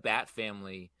like the Bat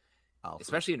family,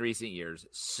 especially in recent years,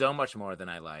 so much more than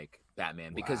I like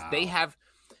Batman because they have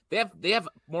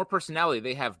more personality.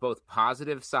 They have both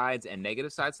positive sides and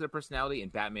negative sides to their personality,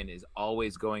 and Batman is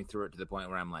always going through it to the point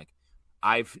where I'm like,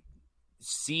 I've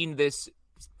seen this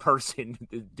person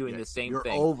doing the same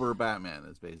thing. You're over Batman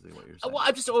is basically what you're saying. Well,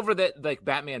 I'm just over that, like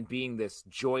Batman being this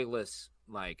joyless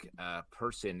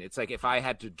person. It's like if I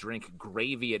had to drink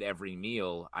gravy at every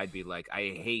meal, I'd be like,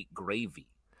 I hate gravy.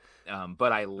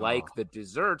 But I like the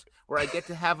dessert where I get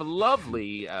to have a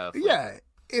lovely yeah,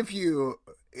 if you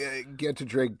get to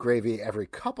drink gravy every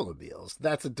couple of meals,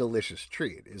 that's a delicious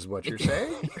treat, is what you're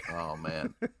saying? Oh,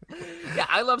 man. Yeah,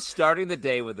 I love starting the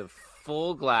day with a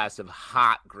full glass of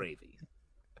hot gravy.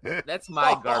 That's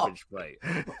my garbage plate.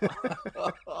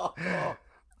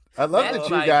 I love that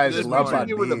you guys love on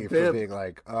with a me for bib. being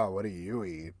like, oh, what do you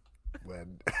eat?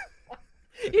 When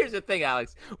Here's the thing,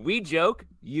 Alex. We joke,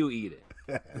 you eat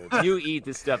it. You eat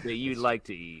the stuff that you like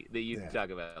to eat, that you talk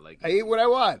about. Like I eat what I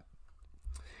want.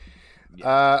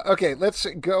 Yeah. Okay, let's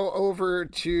go over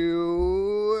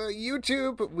to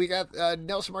YouTube. We got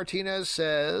Nelson Martinez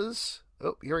says,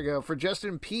 oh, here we go. For Justin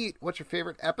and Pete, what's your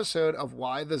favorite episode of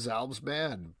Why the Zalbs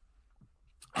Man?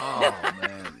 Oh,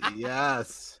 man.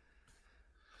 Yes.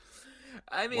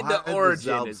 I mean, Why the the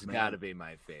origin Zalbs, has man? got to be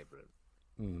my favorite.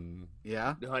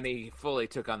 Yeah? When he fully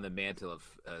took on the mantle of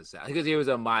Sal, because he was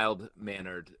a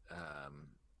mild-mannered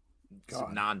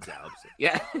non-Zalbs.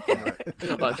 Yeah.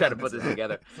 Well, I'm trying to put this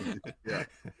together. Yeah.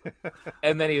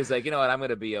 And then he was like, you know what, I'm going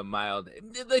to be a mild.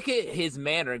 Like his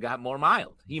manner got more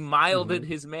mild. He milded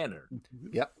his manner.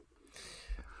 Yep.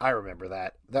 I remember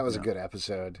that. That was a good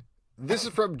episode. This is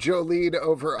from Jolene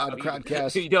over on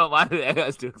Crowdcast. You don't want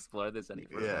us to explore this any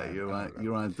further. Yeah,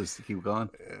 you want this to keep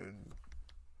going?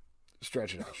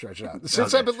 Stretch it out.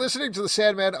 Since I've been listening to the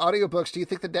Sandman audiobooks, do you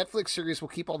think the Netflix series will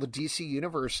keep all the DC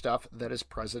Universe stuff that is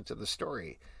present in the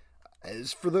story?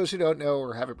 As for those who don't know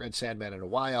or haven't read Sandman in a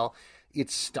while, it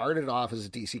started off as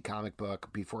a DC comic book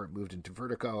before it moved into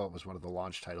Vertigo. It was one of the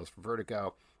launch titles for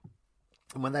Vertigo.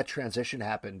 And when that transition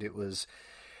happened, it was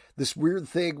this weird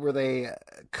thing where they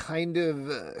kind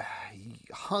of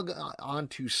hung on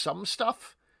to some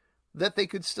stuff that they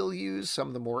could still use, some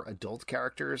of the more adult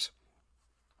characters.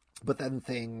 But then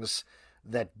things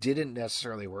that didn't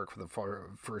necessarily work for the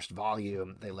first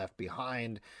volume, they left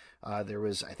behind. There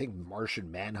was, I think,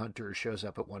 Martian Manhunter shows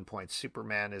up at one point.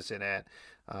 Superman is in it.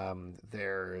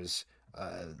 There's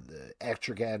the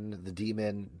Etrigan, the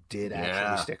demon, did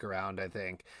actually stick around, I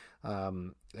think.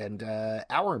 And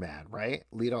Hourman, right?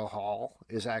 Leto Hall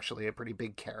is actually a pretty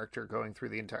big character going through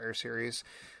the entire series.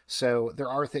 So there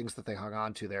are things that they hung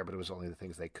on to there, but it was only the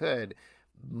things they could.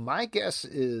 My guess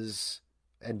is...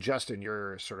 And Justin,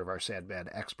 you're sort of our Sandman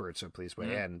expert, so please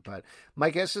weigh in. But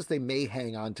my guess is they may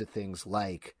hang on to things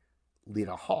like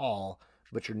Lena Hall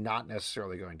but you're not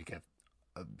necessarily going to get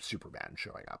a Superman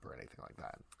showing up or anything like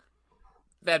that.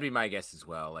 That'd be my guess as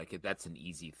well. Like that's an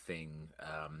easy thing,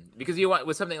 because you want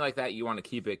with something like that, you want to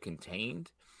keep it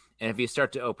contained. And if you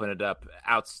start to open it up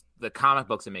out the comic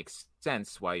books, it makes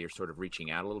sense why you're sort of reaching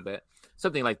out a little bit.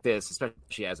 Something like this,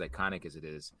 especially as iconic as it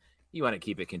is, you want to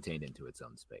keep it contained into its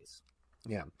own space.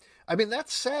 Yeah. I mean,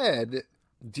 that said,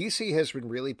 DC has been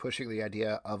really pushing the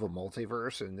idea of a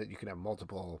multiverse and that you can have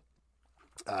multiple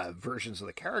versions of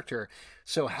the character.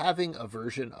 So having a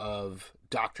version of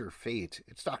Dr. Fate,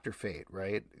 it's Dr. Fate,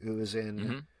 right? Who is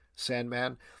in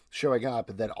Sandman, showing up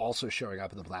and then also showing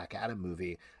up in the Black Adam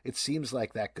movie. It seems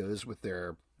like that goes with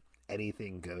their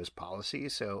anything goes policy.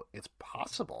 So it's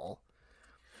possible.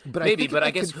 But maybe,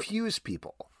 I guess confuse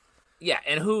people. Yeah.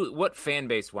 And what fan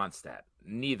base wants that?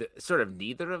 Neither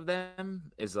of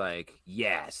them is like,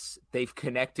 yes, they've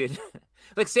connected.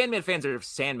 Like Sandman fans are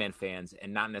Sandman fans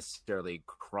and not necessarily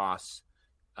cross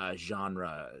superhero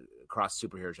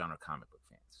genre comic book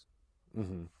fans.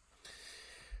 Mm-hmm.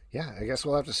 Yeah, I guess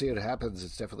we'll have to see what happens.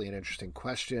 It's definitely an interesting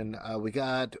question. We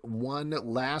got one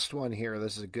last one here.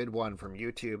 This is a good one from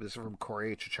YouTube. This is from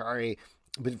Corey Chichari.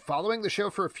 Been following the show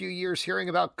for a few years, hearing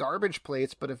about garbage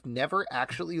plates, but have never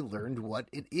actually learned what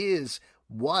it is.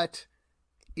 What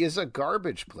is a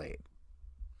garbage plate?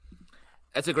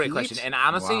 That's a great question. And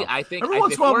honestly, I think every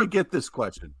once in a while we get this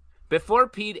question. Before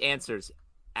Pete answers,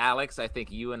 Alex, I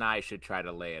think you and I should try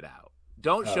to lay it out.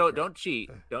 Don't cheat.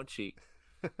 Don't cheat.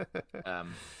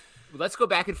 Let's go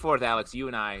back and forth, Alex. You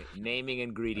and I naming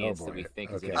ingredients that we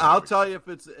think is in. I'll tell you if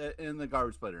it's in the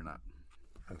garbage plate or not.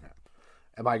 Okay.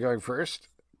 Am I going first?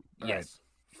 Yes.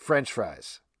 Right. French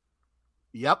fries.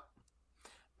 Yep.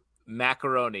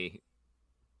 Macaroni.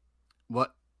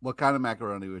 What kind of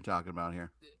macaroni are we talking about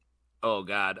here? Oh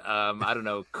God. I don't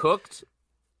know. Cooked.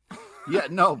 Yeah.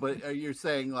 No, but are you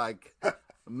saying like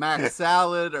mac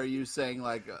salad? Are you saying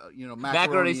like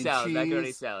macaroni salad? cheese?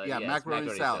 Macaroni salad. Yeah, yes,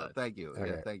 macaroni salad. Thank you. Okay.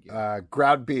 Yeah, thank you.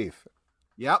 Ground beef.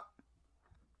 Yep.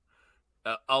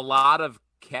 A lot of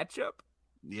ketchup.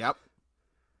 Yep.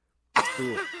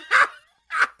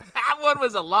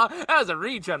 That was a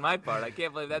reach on my part. I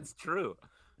can't believe that's true.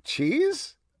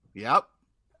 Cheese? Yep.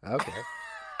 Okay.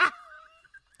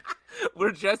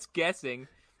 We're just guessing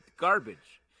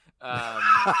garbage.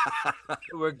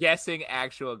 We're guessing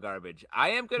actual garbage. I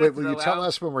am going to will you tell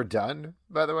us when we're done,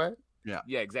 by the way? Yeah.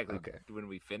 Yeah, exactly. Okay. When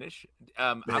we finish.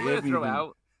 I'm going to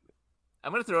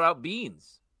throw out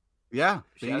beans. Yeah.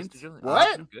 Beans.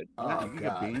 What? Good. Oh, you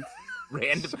God. beans.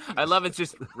 Random. I love it's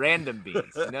just random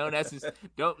beans. No necessary.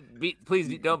 Please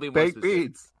don't be more Baked specific.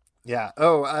 beans. Yeah.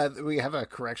 Oh, we have a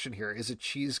correction here. Is it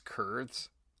cheese curds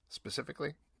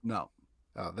specifically? No.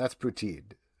 Oh, that's poutine.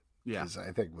 Yeah. Is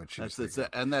I think what she's That's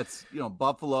and that's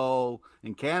Buffalo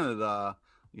in Canada,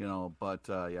 but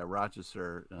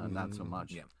Rochester not so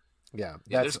much. Yeah.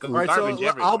 There's That's All right, garbage so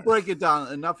everywhere. I'll break it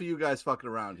down. Enough of you guys fucking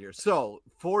around here. So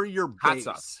for your Hot base,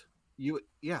 sauce.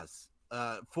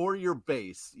 for your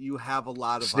base, you have a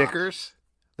lot of Snickers.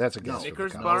 That's a No. guess.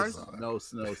 Snickers from the bars?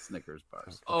 comments. No Snickers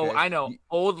bars. Oh, okay? I know.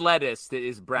 Old lettuce that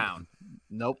is brown.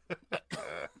 Nope.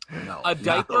 No. A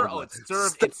diaper? No. Oh, it's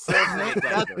served in a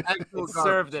diaper. Actual It's garbage,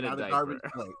 served in a not diaper. garbage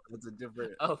plate. That's a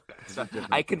different. Oh, That's a different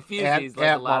I thing. confuse these like a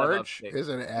Aunt lot Marge? of Is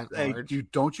it Aunt Hey, Marge?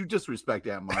 don't you disrespect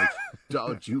Aunt Marge.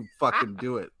 Don't you fucking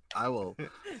do it. I will.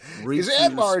 Is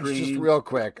Aunt Marge, just real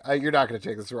quick, you're not going to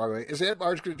take this the wrong way. Is Aunt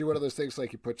Marge going to do one of those things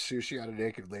like you put sushi on a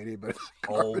naked lady? But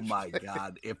Oh my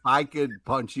God. If I could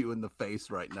punch you in the face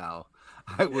right now,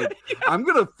 I would. I'm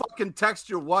going to fucking text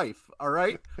your wife. All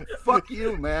right. Fuck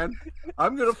you, man.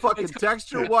 I'm going to fucking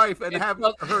text your wife and have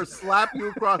her slap you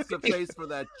across the face for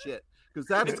that shit. Because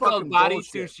that's It's fucking called body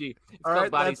bullshit. sushi. It's All called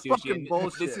right, body that's sushi. fucking And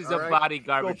bullshit, this is all a right? body Go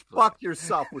garbage plate. fuck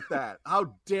yourself with that.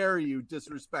 How dare you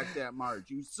disrespect Aunt Marge,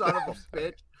 you son of a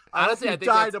bitch. Honestly, I I hope you think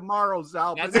die that's- tomorrow,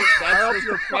 Zalvin. that's I hope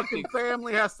your respecting- fucking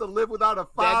family has to live without a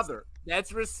father.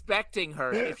 That's respecting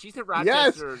her. If she's a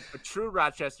Rochester, a true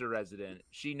Rochester resident,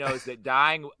 she knows that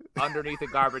dying underneath a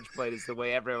garbage plate is the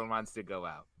way everyone wants to go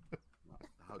out.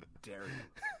 How dare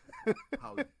you?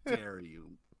 How dare you?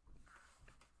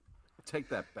 Take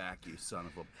that back, you son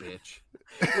of a bitch.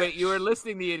 Wait, you were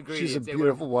listing the ingredients. she's a and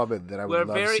beautiful woman that I would we're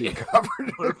love very- to see covered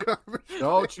in garbage.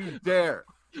 Don't you dare.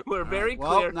 We're very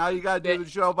Well, clear. now you got to do the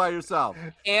show by yourself.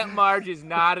 Aunt Marge is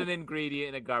not an ingredient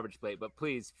in a garbage plate, but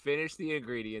please finish the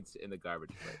ingredients in the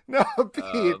garbage plate. No,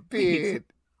 Pete. Pete.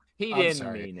 He I'm didn't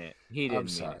sorry. mean it. He I'm didn't mean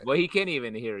sorry. it. Well, he can't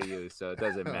even hear you, so it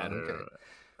doesn't matter. Okay.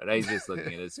 But he's just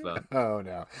looking at his phone. Oh,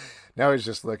 no. Now he's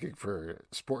just looking for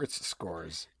sports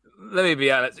scores. Let me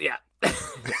be honest. Yeah.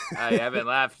 I haven't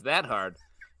laughed that hard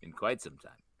in quite some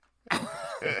time.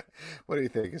 What do you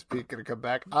think? Is Pete going to come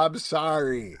back? I'm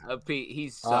sorry. Pete,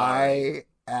 he's sorry.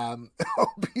 I am. Oh,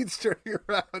 Pete's turning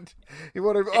around. He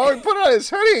wanted. Oh, he put on his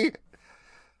hoodie.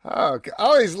 Oh,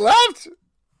 he's left.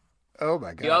 Oh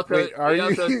my God! Wait, are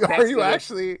you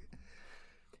actually?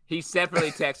 He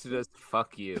separately texted us,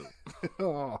 "Fuck you."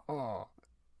 Oh.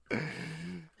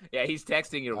 Yeah, he's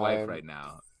texting your wife right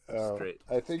now.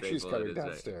 I think she's coming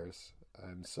downstairs.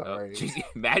 I'm sorry.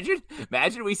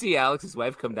 Imagine we see Alex's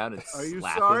wife come down and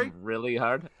slap him really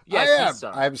hard. Yes,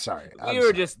 I'm sorry. We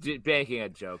were just making a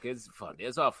joke. It's fun.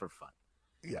 It's all for fun.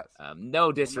 Yes.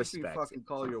 No disrespect. You fucking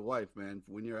call your wife, man,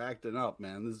 when you're acting up,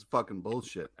 man. This is fucking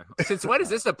bullshit. Since when is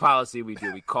this a policy we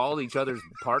do? We call each other's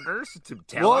partners to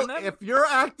tell on them? If you're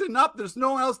acting up, there's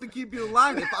no one else to keep you in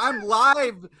line. If I'm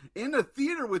live in a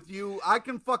theater with you, I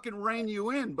can fucking rein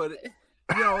you in. But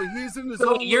he's in his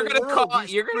own. You're gonna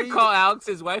call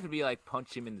Alex's wife and be like,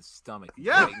 punch him in the stomach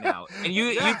right now, and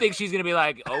you think she's gonna be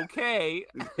like, okay,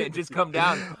 and just come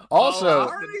down. Also,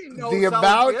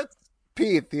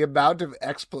 the amount of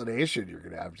explanation you're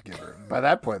going to have to give her. By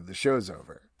that point, the show's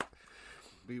over.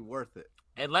 Be worth it.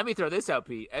 And let me throw this out,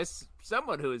 Pete. As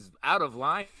someone who is out of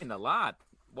line a lot,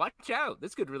 watch out.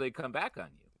 This could really come back on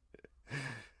you.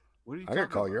 What are you I'm going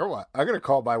to call your wife. I'm going to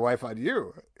call my wife on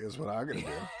you, is what I'm going to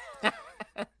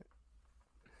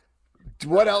do.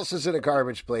 What else is in a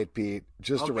garbage plate, Pete?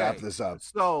 Just to wrap this up.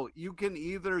 So you can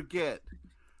either get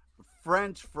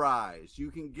French fries, you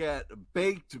can get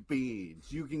baked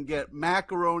beans, you can get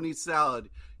macaroni salad,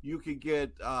 you can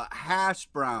get hash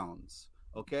browns.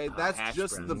 Okay, that's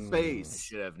just browns. The base. I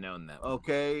should have known that.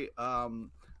 Okay,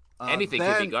 anything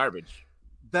could be garbage.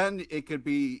 Then it could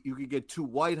be. You could get 2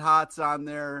 white hots on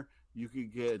there. You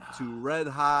could get 2 red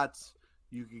hots.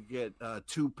 You could get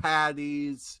 2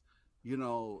 patties.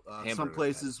 Some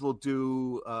places will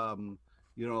do.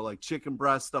 Like chicken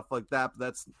breast, stuff like that. But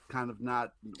that's kind of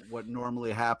not what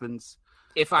normally happens.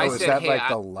 If I said, is that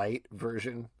the light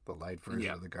version? The light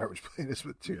version of the garbage plate is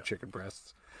with 2 chicken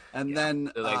breasts. And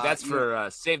then that's for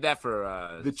save that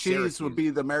for the cheese Syracuse. Would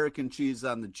be the American cheese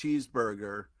on the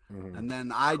cheeseburger. Mm-hmm. And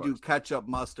then I do ketchup,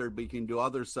 mustard, but you can do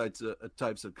other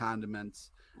types of condiments.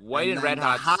 White and red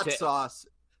hot sauce.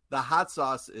 The hot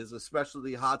sauce is a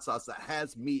specialty hot sauce that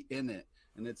has meat in it.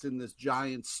 And it's in this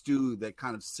giant stew that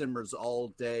kind of simmers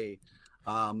all day,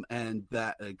 and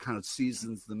that kind of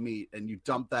seasons the meat. And you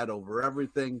dump that over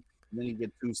everything, and then you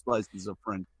get 2 slices of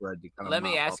French bread. Let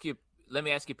me ask you,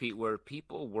 Pete. Were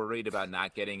people worried about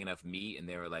not getting enough meat, and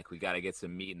they were like, "We got to get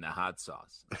some meat in the hot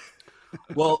sauce"?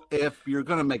 Well, if you're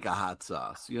gonna make a hot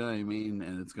sauce, you know what I mean,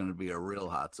 and it's gonna be a real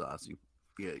hot sauce,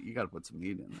 you got to put some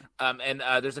meat in there. And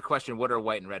there's a question: what are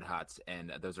white and red hots?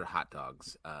 And those are hot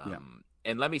dogs.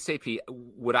 And let me say, Pete,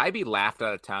 would I be laughed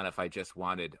out of town if I just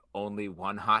wanted only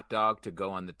 1 hot dog to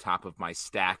go on the top of my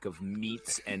stack of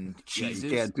meats and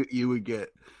cheeses?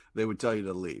 They would tell you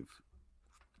to leave.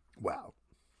 Wow.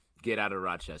 Get out of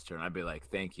Rochester. And I'd be like,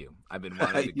 thank you. I've been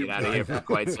wanting to get out of here for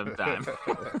quite some time.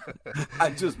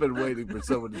 I've just been waiting for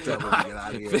someone to tell me to get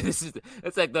out of here.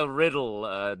 It's like the riddle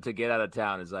to get out of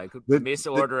town is like,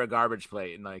 misorder a garbage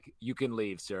plate. And like, you can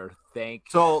leave, sir. Thank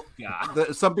God.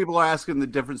 Some people are asking the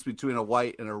difference between a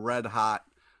white and a red hot.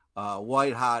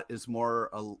 White hot is more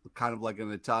kind of like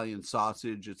an Italian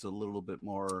sausage. It's a little bit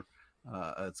more...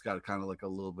 it's got kind of like a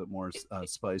little bit more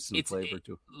spice and flavor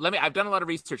to it. I've done a lot of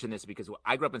research in this because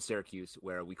I grew up in Syracuse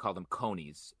where we call them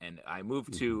conies, and I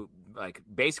moved to like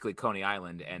basically Coney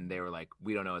Island, and they were like,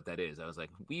 we don't know what that is. I was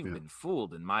like, we've been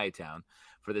fooled in my town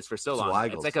for this for so long.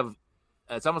 It's like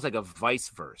it's almost like a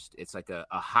Weisswurst. It's like a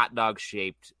hot dog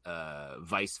shaped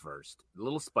Weisswurst, a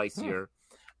little spicier.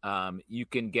 You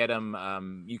can get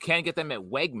them. You can get them at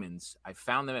Wegmans. I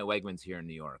found them at Wegmans here in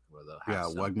New York.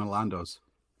 Wegmalandos.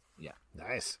 Yeah.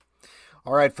 Nice.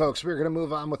 All right, folks, we're going to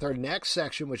move on with our next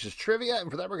section, which is trivia. And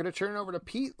for that, we're going to turn it over to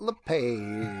Pete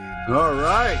LePage. All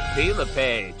right. Pete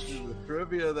LePage. The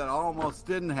trivia that almost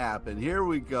didn't happen. Here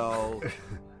we go.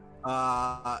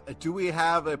 Do we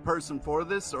have a person for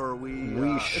this, or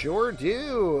we sure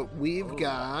do. We've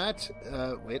got...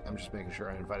 wait, I'm just making sure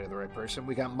I invited the right person.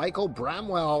 We got Michael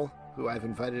Bramwell, who I've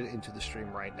invited into the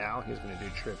stream right now. He's going to do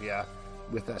trivia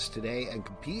with us today and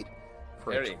compete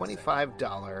for a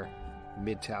 $25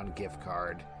 Midtown gift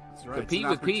card. That's right. Compete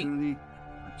with Pete.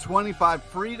 $25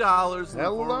 free dollars.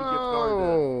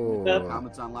 Hello. Gift card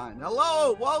comments online.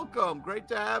 Hello. Welcome. Great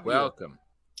to have you. Welcome.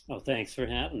 Oh, thanks for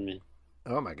having me.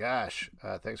 Oh, my gosh.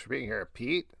 Thanks for being here,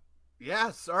 Pete.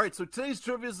 Yes. All right. So today's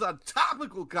trivia is on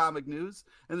topical comic news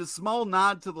and a small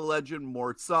nod to the legend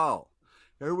Mort Sahl.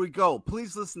 Here we go.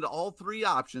 Please listen to all 3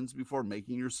 options before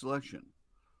making your selection.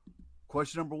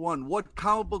 Question number 1. What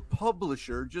comic book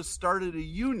publisher just started a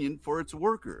union for its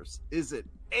workers? Is it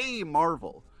A,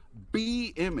 Marvel,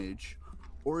 B, Image,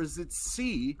 or is it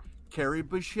C, Carrie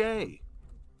Boucher?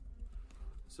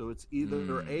 So it's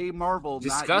either A, Marvel,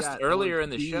 discussed not yet, earlier or in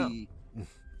the B, show.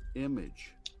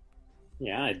 Image.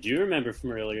 Yeah, I do remember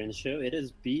from earlier in the show. It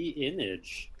is B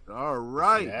Image. All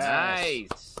right.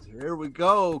 Nice. Here we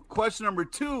go. Question number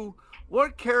 2.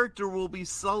 What character will be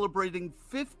celebrating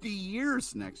 50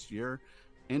 years next year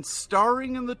and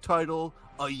starring in the title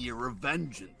A Year of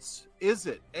Vengeance? Is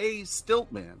it A,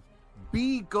 Stiltman,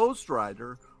 B, Ghost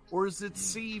Rider, or is it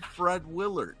C, Fred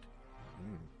Willard?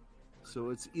 So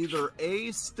it's either A,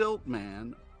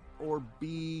 Stiltman, or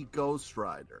B, Ghost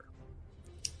Rider.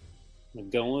 I'm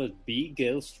going with B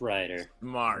Ghost Rider.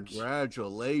 Smart.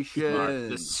 Congratulations. Smart.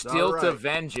 The Stilt of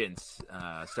Vengeance,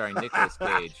 starring Nicolas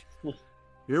Cage.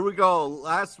 Here we go.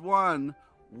 Last one.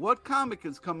 What comic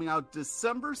is coming out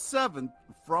December 7th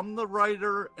from the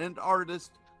writer and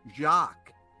artist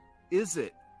Jacques? Is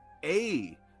it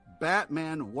A,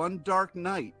 Batman One Dark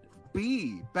Night,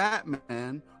 B,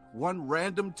 Batman One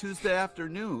Random Tuesday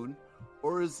Afternoon,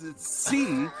 or is it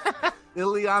C,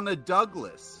 Ileana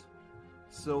Douglas?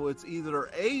 So it's either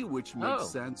A, which makes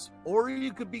sense, or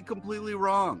you could be completely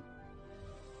wrong.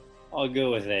 I'll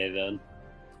go with A then.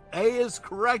 A is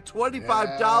correct.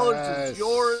 $25 is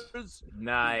yours.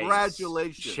 Nice.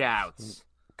 Congratulations. Shouts.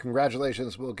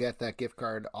 Congratulations. We'll get that gift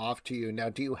card off to you. Now,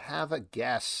 do you have a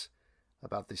guess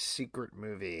about the secret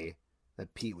movie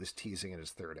that Pete was teasing in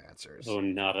his third answers? Oh,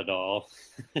 not at all.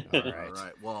 All right. All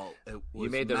right. Well, it was You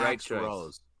made the Max right choice.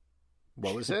 Rose.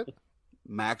 What was it?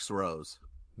 Max Rose.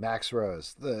 Max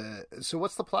Rose. So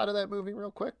what's the plot of that movie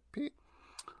real quick, Pete?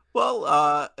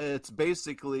 Well, it's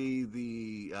basically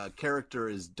the character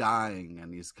is dying,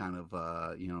 and he's kind of,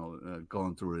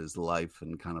 going through his life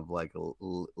and kind of like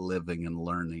living and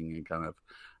learning and kind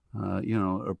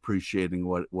of, appreciating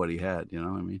what he had. You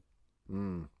know what I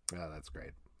mean? Oh, that's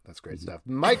great. That's great stuff.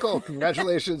 Michael,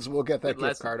 congratulations. We'll get that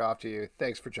gift card off to you.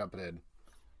 Thanks for jumping in.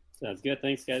 Sounds good.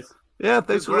 Thanks, guys. Yeah,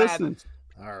 thanks for listening.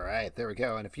 All right, there we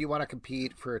go. And if you want to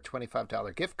compete for a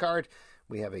 $25 gift card,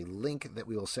 we have a link that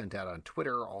we will send out on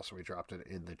Twitter. Also, we dropped it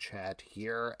in the chat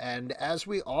here. And as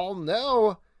we all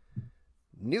know,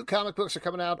 new comic books are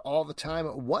coming out all the time.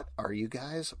 What are you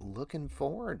guys looking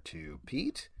forward to,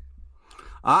 Pete?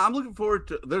 I'm looking forward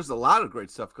to, there's a lot of great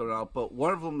stuff coming out, but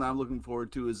one of them that I'm looking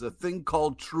forward to is a thing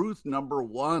called Truth Number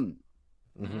 1.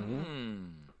 Mm-hmm.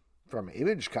 From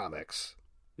Image Comics.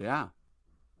 Yeah.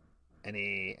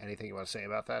 Anything you want to say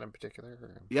about that in particular?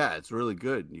 Or? Yeah, it's really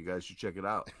good. You guys should check it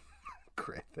out.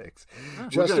 Great, thanks. We're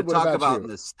Justin, going to talk about you?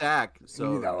 the stack.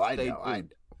 So I know.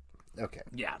 Okay.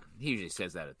 Yeah, he usually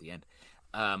says that at the end.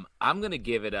 I'm going to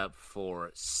give it up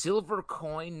for Silver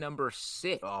Coin number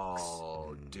 6.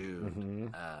 Oh, dude.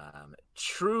 Mm-hmm.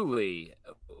 Truly,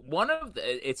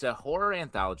 it's a horror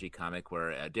anthology comic where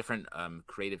a different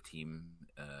creative team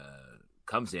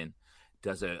comes in,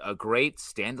 does a great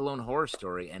standalone horror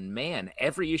story, and man,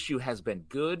 every issue has been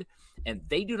good, and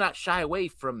they do not shy away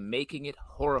from making it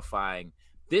horrifying.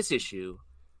 This issue,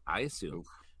 I assume,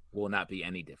 will not be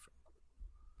any different.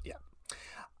 Yeah.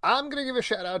 I'm going to give a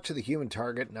shout out to The Human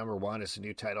Target. Number 1 is a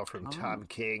new title from Tom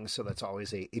King, so that's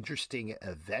always a interesting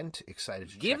event. Excited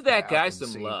to give check that guy out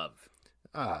some love.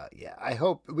 Yeah, I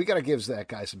hope we got to give that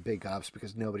guy some big ups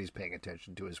because nobody's paying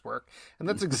attention to his work. And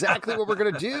that's exactly what we're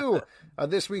going to do on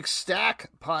this week's Stack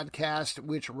podcast,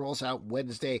 which rolls out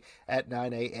Wednesday at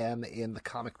 9 a.m. in the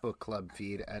Comic Book Club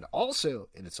feed and also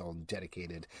in its own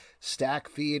dedicated Stack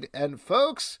feed. And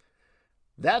folks,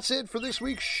 that's it for this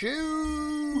week's show.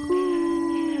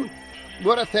 I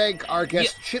want to thank our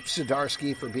guest Chip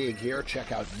Zdarsky for being here.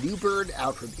 Check out New Bird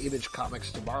out from Image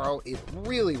Comics tomorrow. It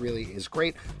really, really is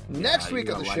great. Next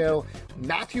week on the show,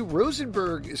 Matthew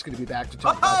Rosenberg is going to be back to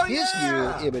talk about his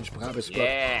new Image Comics book,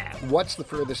 What's the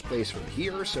Furthest Place from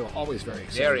Here? So always very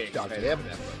excited to talk to him.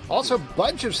 Also, a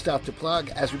bunch of stuff to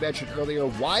plug. As we mentioned earlier,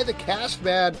 Why the Cast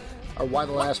Man, our Why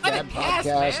the Last Man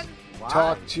podcast.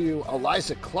 Talk to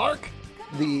Eliza Clark,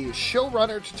 the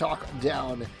showrunner, to talk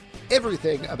down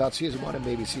everything about season 1 and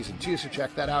maybe season 2, so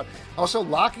check that out. Also,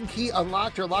 Lock and Key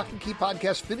Unlocked, our Lock and Key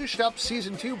podcast, finished up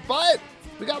season 2, but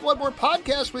we got one more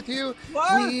podcast with you.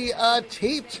 What? We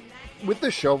taped with the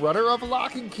showrunner of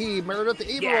Lock and Key, Meredith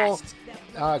Averill.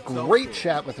 Great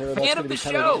chat with her. That's going to be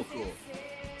coming.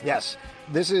 Yes.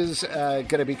 This is going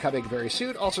to be coming very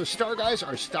soon. Also, Star Guys,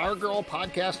 our Stargirl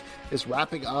podcast, is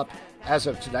wrapping up As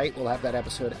of tonight, we'll have that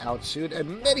episode out soon,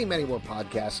 and many, many more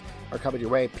podcasts are coming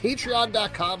your way.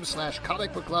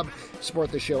 Patreon.com/Comic Book Club.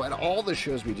 Support the show and all the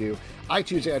shows we do.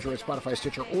 iTunes, Android, Spotify,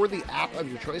 Stitcher, or the app of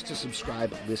your choice to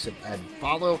subscribe, listen, and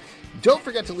follow. Don't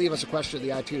forget to leave us a question in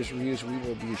the iTunes reviews. We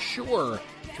will be sure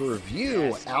to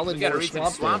review Alan Moore's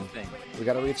Swamp Thing. We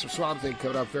got to read some Swamp Thing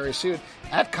coming up very soon.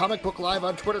 At Comic Book Live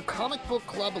on Twitter, Comic Book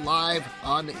Club Live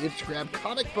on Instagram,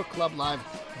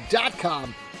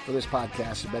 comicbookclublive.com for this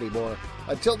podcast and many more.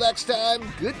 Until next time,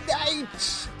 good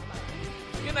night.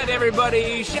 Good night,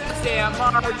 everybody. Shazam,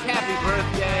 Mark. Happy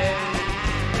birthday.